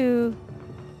go to?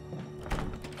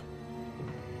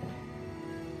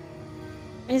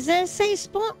 Is there a safe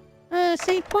spot?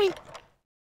 Save point?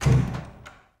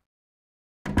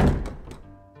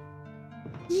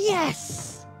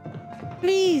 Yes!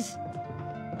 Please!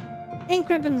 Ink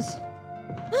ribbons!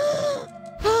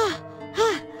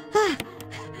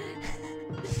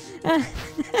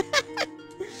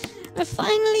 I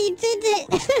finally did it!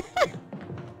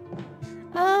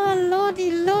 Oh,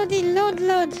 lordy, lordy, lord.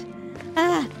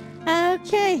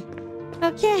 Okay.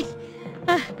 Okay.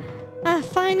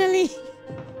 Finally.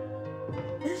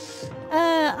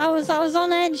 I was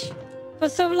on edge for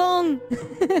so long.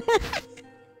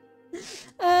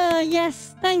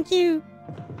 Yes, thank you.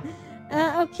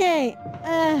 Okay.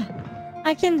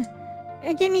 I can...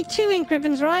 give me 2 ink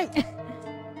ribbons, right?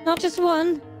 Not just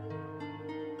one.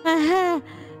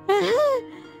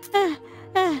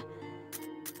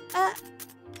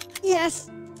 Yes.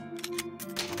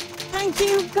 Thank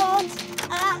you, God.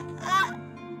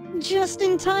 Just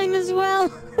in time as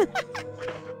well.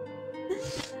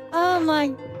 Oh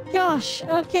my gosh.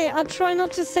 Okay, I'll try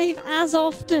not to save as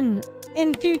often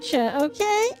in future,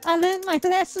 okay? I learned my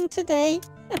lesson today.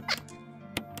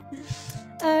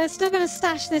 Still gonna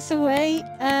stash this away.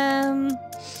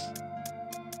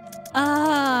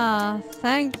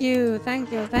 Thank you. Thank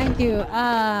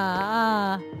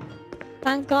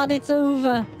God it's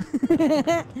over.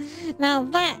 Now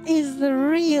that is the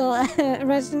real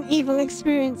Resident Evil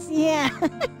experience, yeah.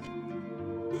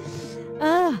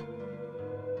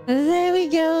 There we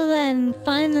go then.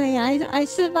 Finally, I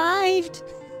survived.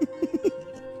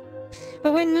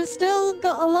 But we've still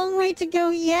got a long way to go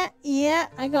yet. Yeah,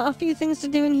 I got a few things to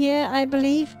do in here, I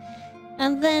believe.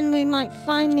 And then we might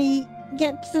finally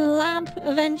get to the lab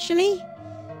eventually.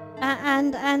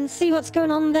 And see what's going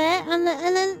on there. And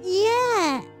then,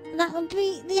 yeah, that'll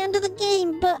be the end of the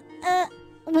game. But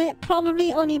we're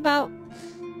probably only about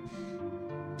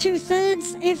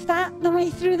 2/3, if that, the way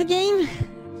through the game.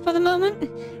 For the moment.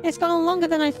 It's gone on longer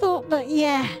than I thought, but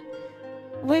yeah.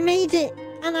 We made it,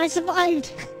 and I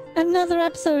survived another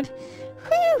episode.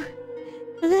 Whew!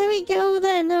 There we go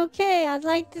then. Okay, I'd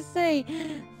like to say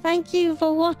thank you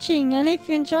for watching, and if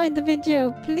you enjoyed the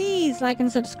video, please like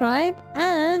and subscribe.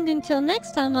 And until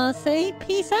next time, I'll say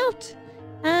peace out.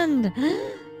 And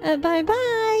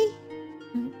bye-bye.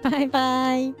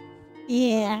 Bye-bye.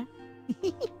 Yeah.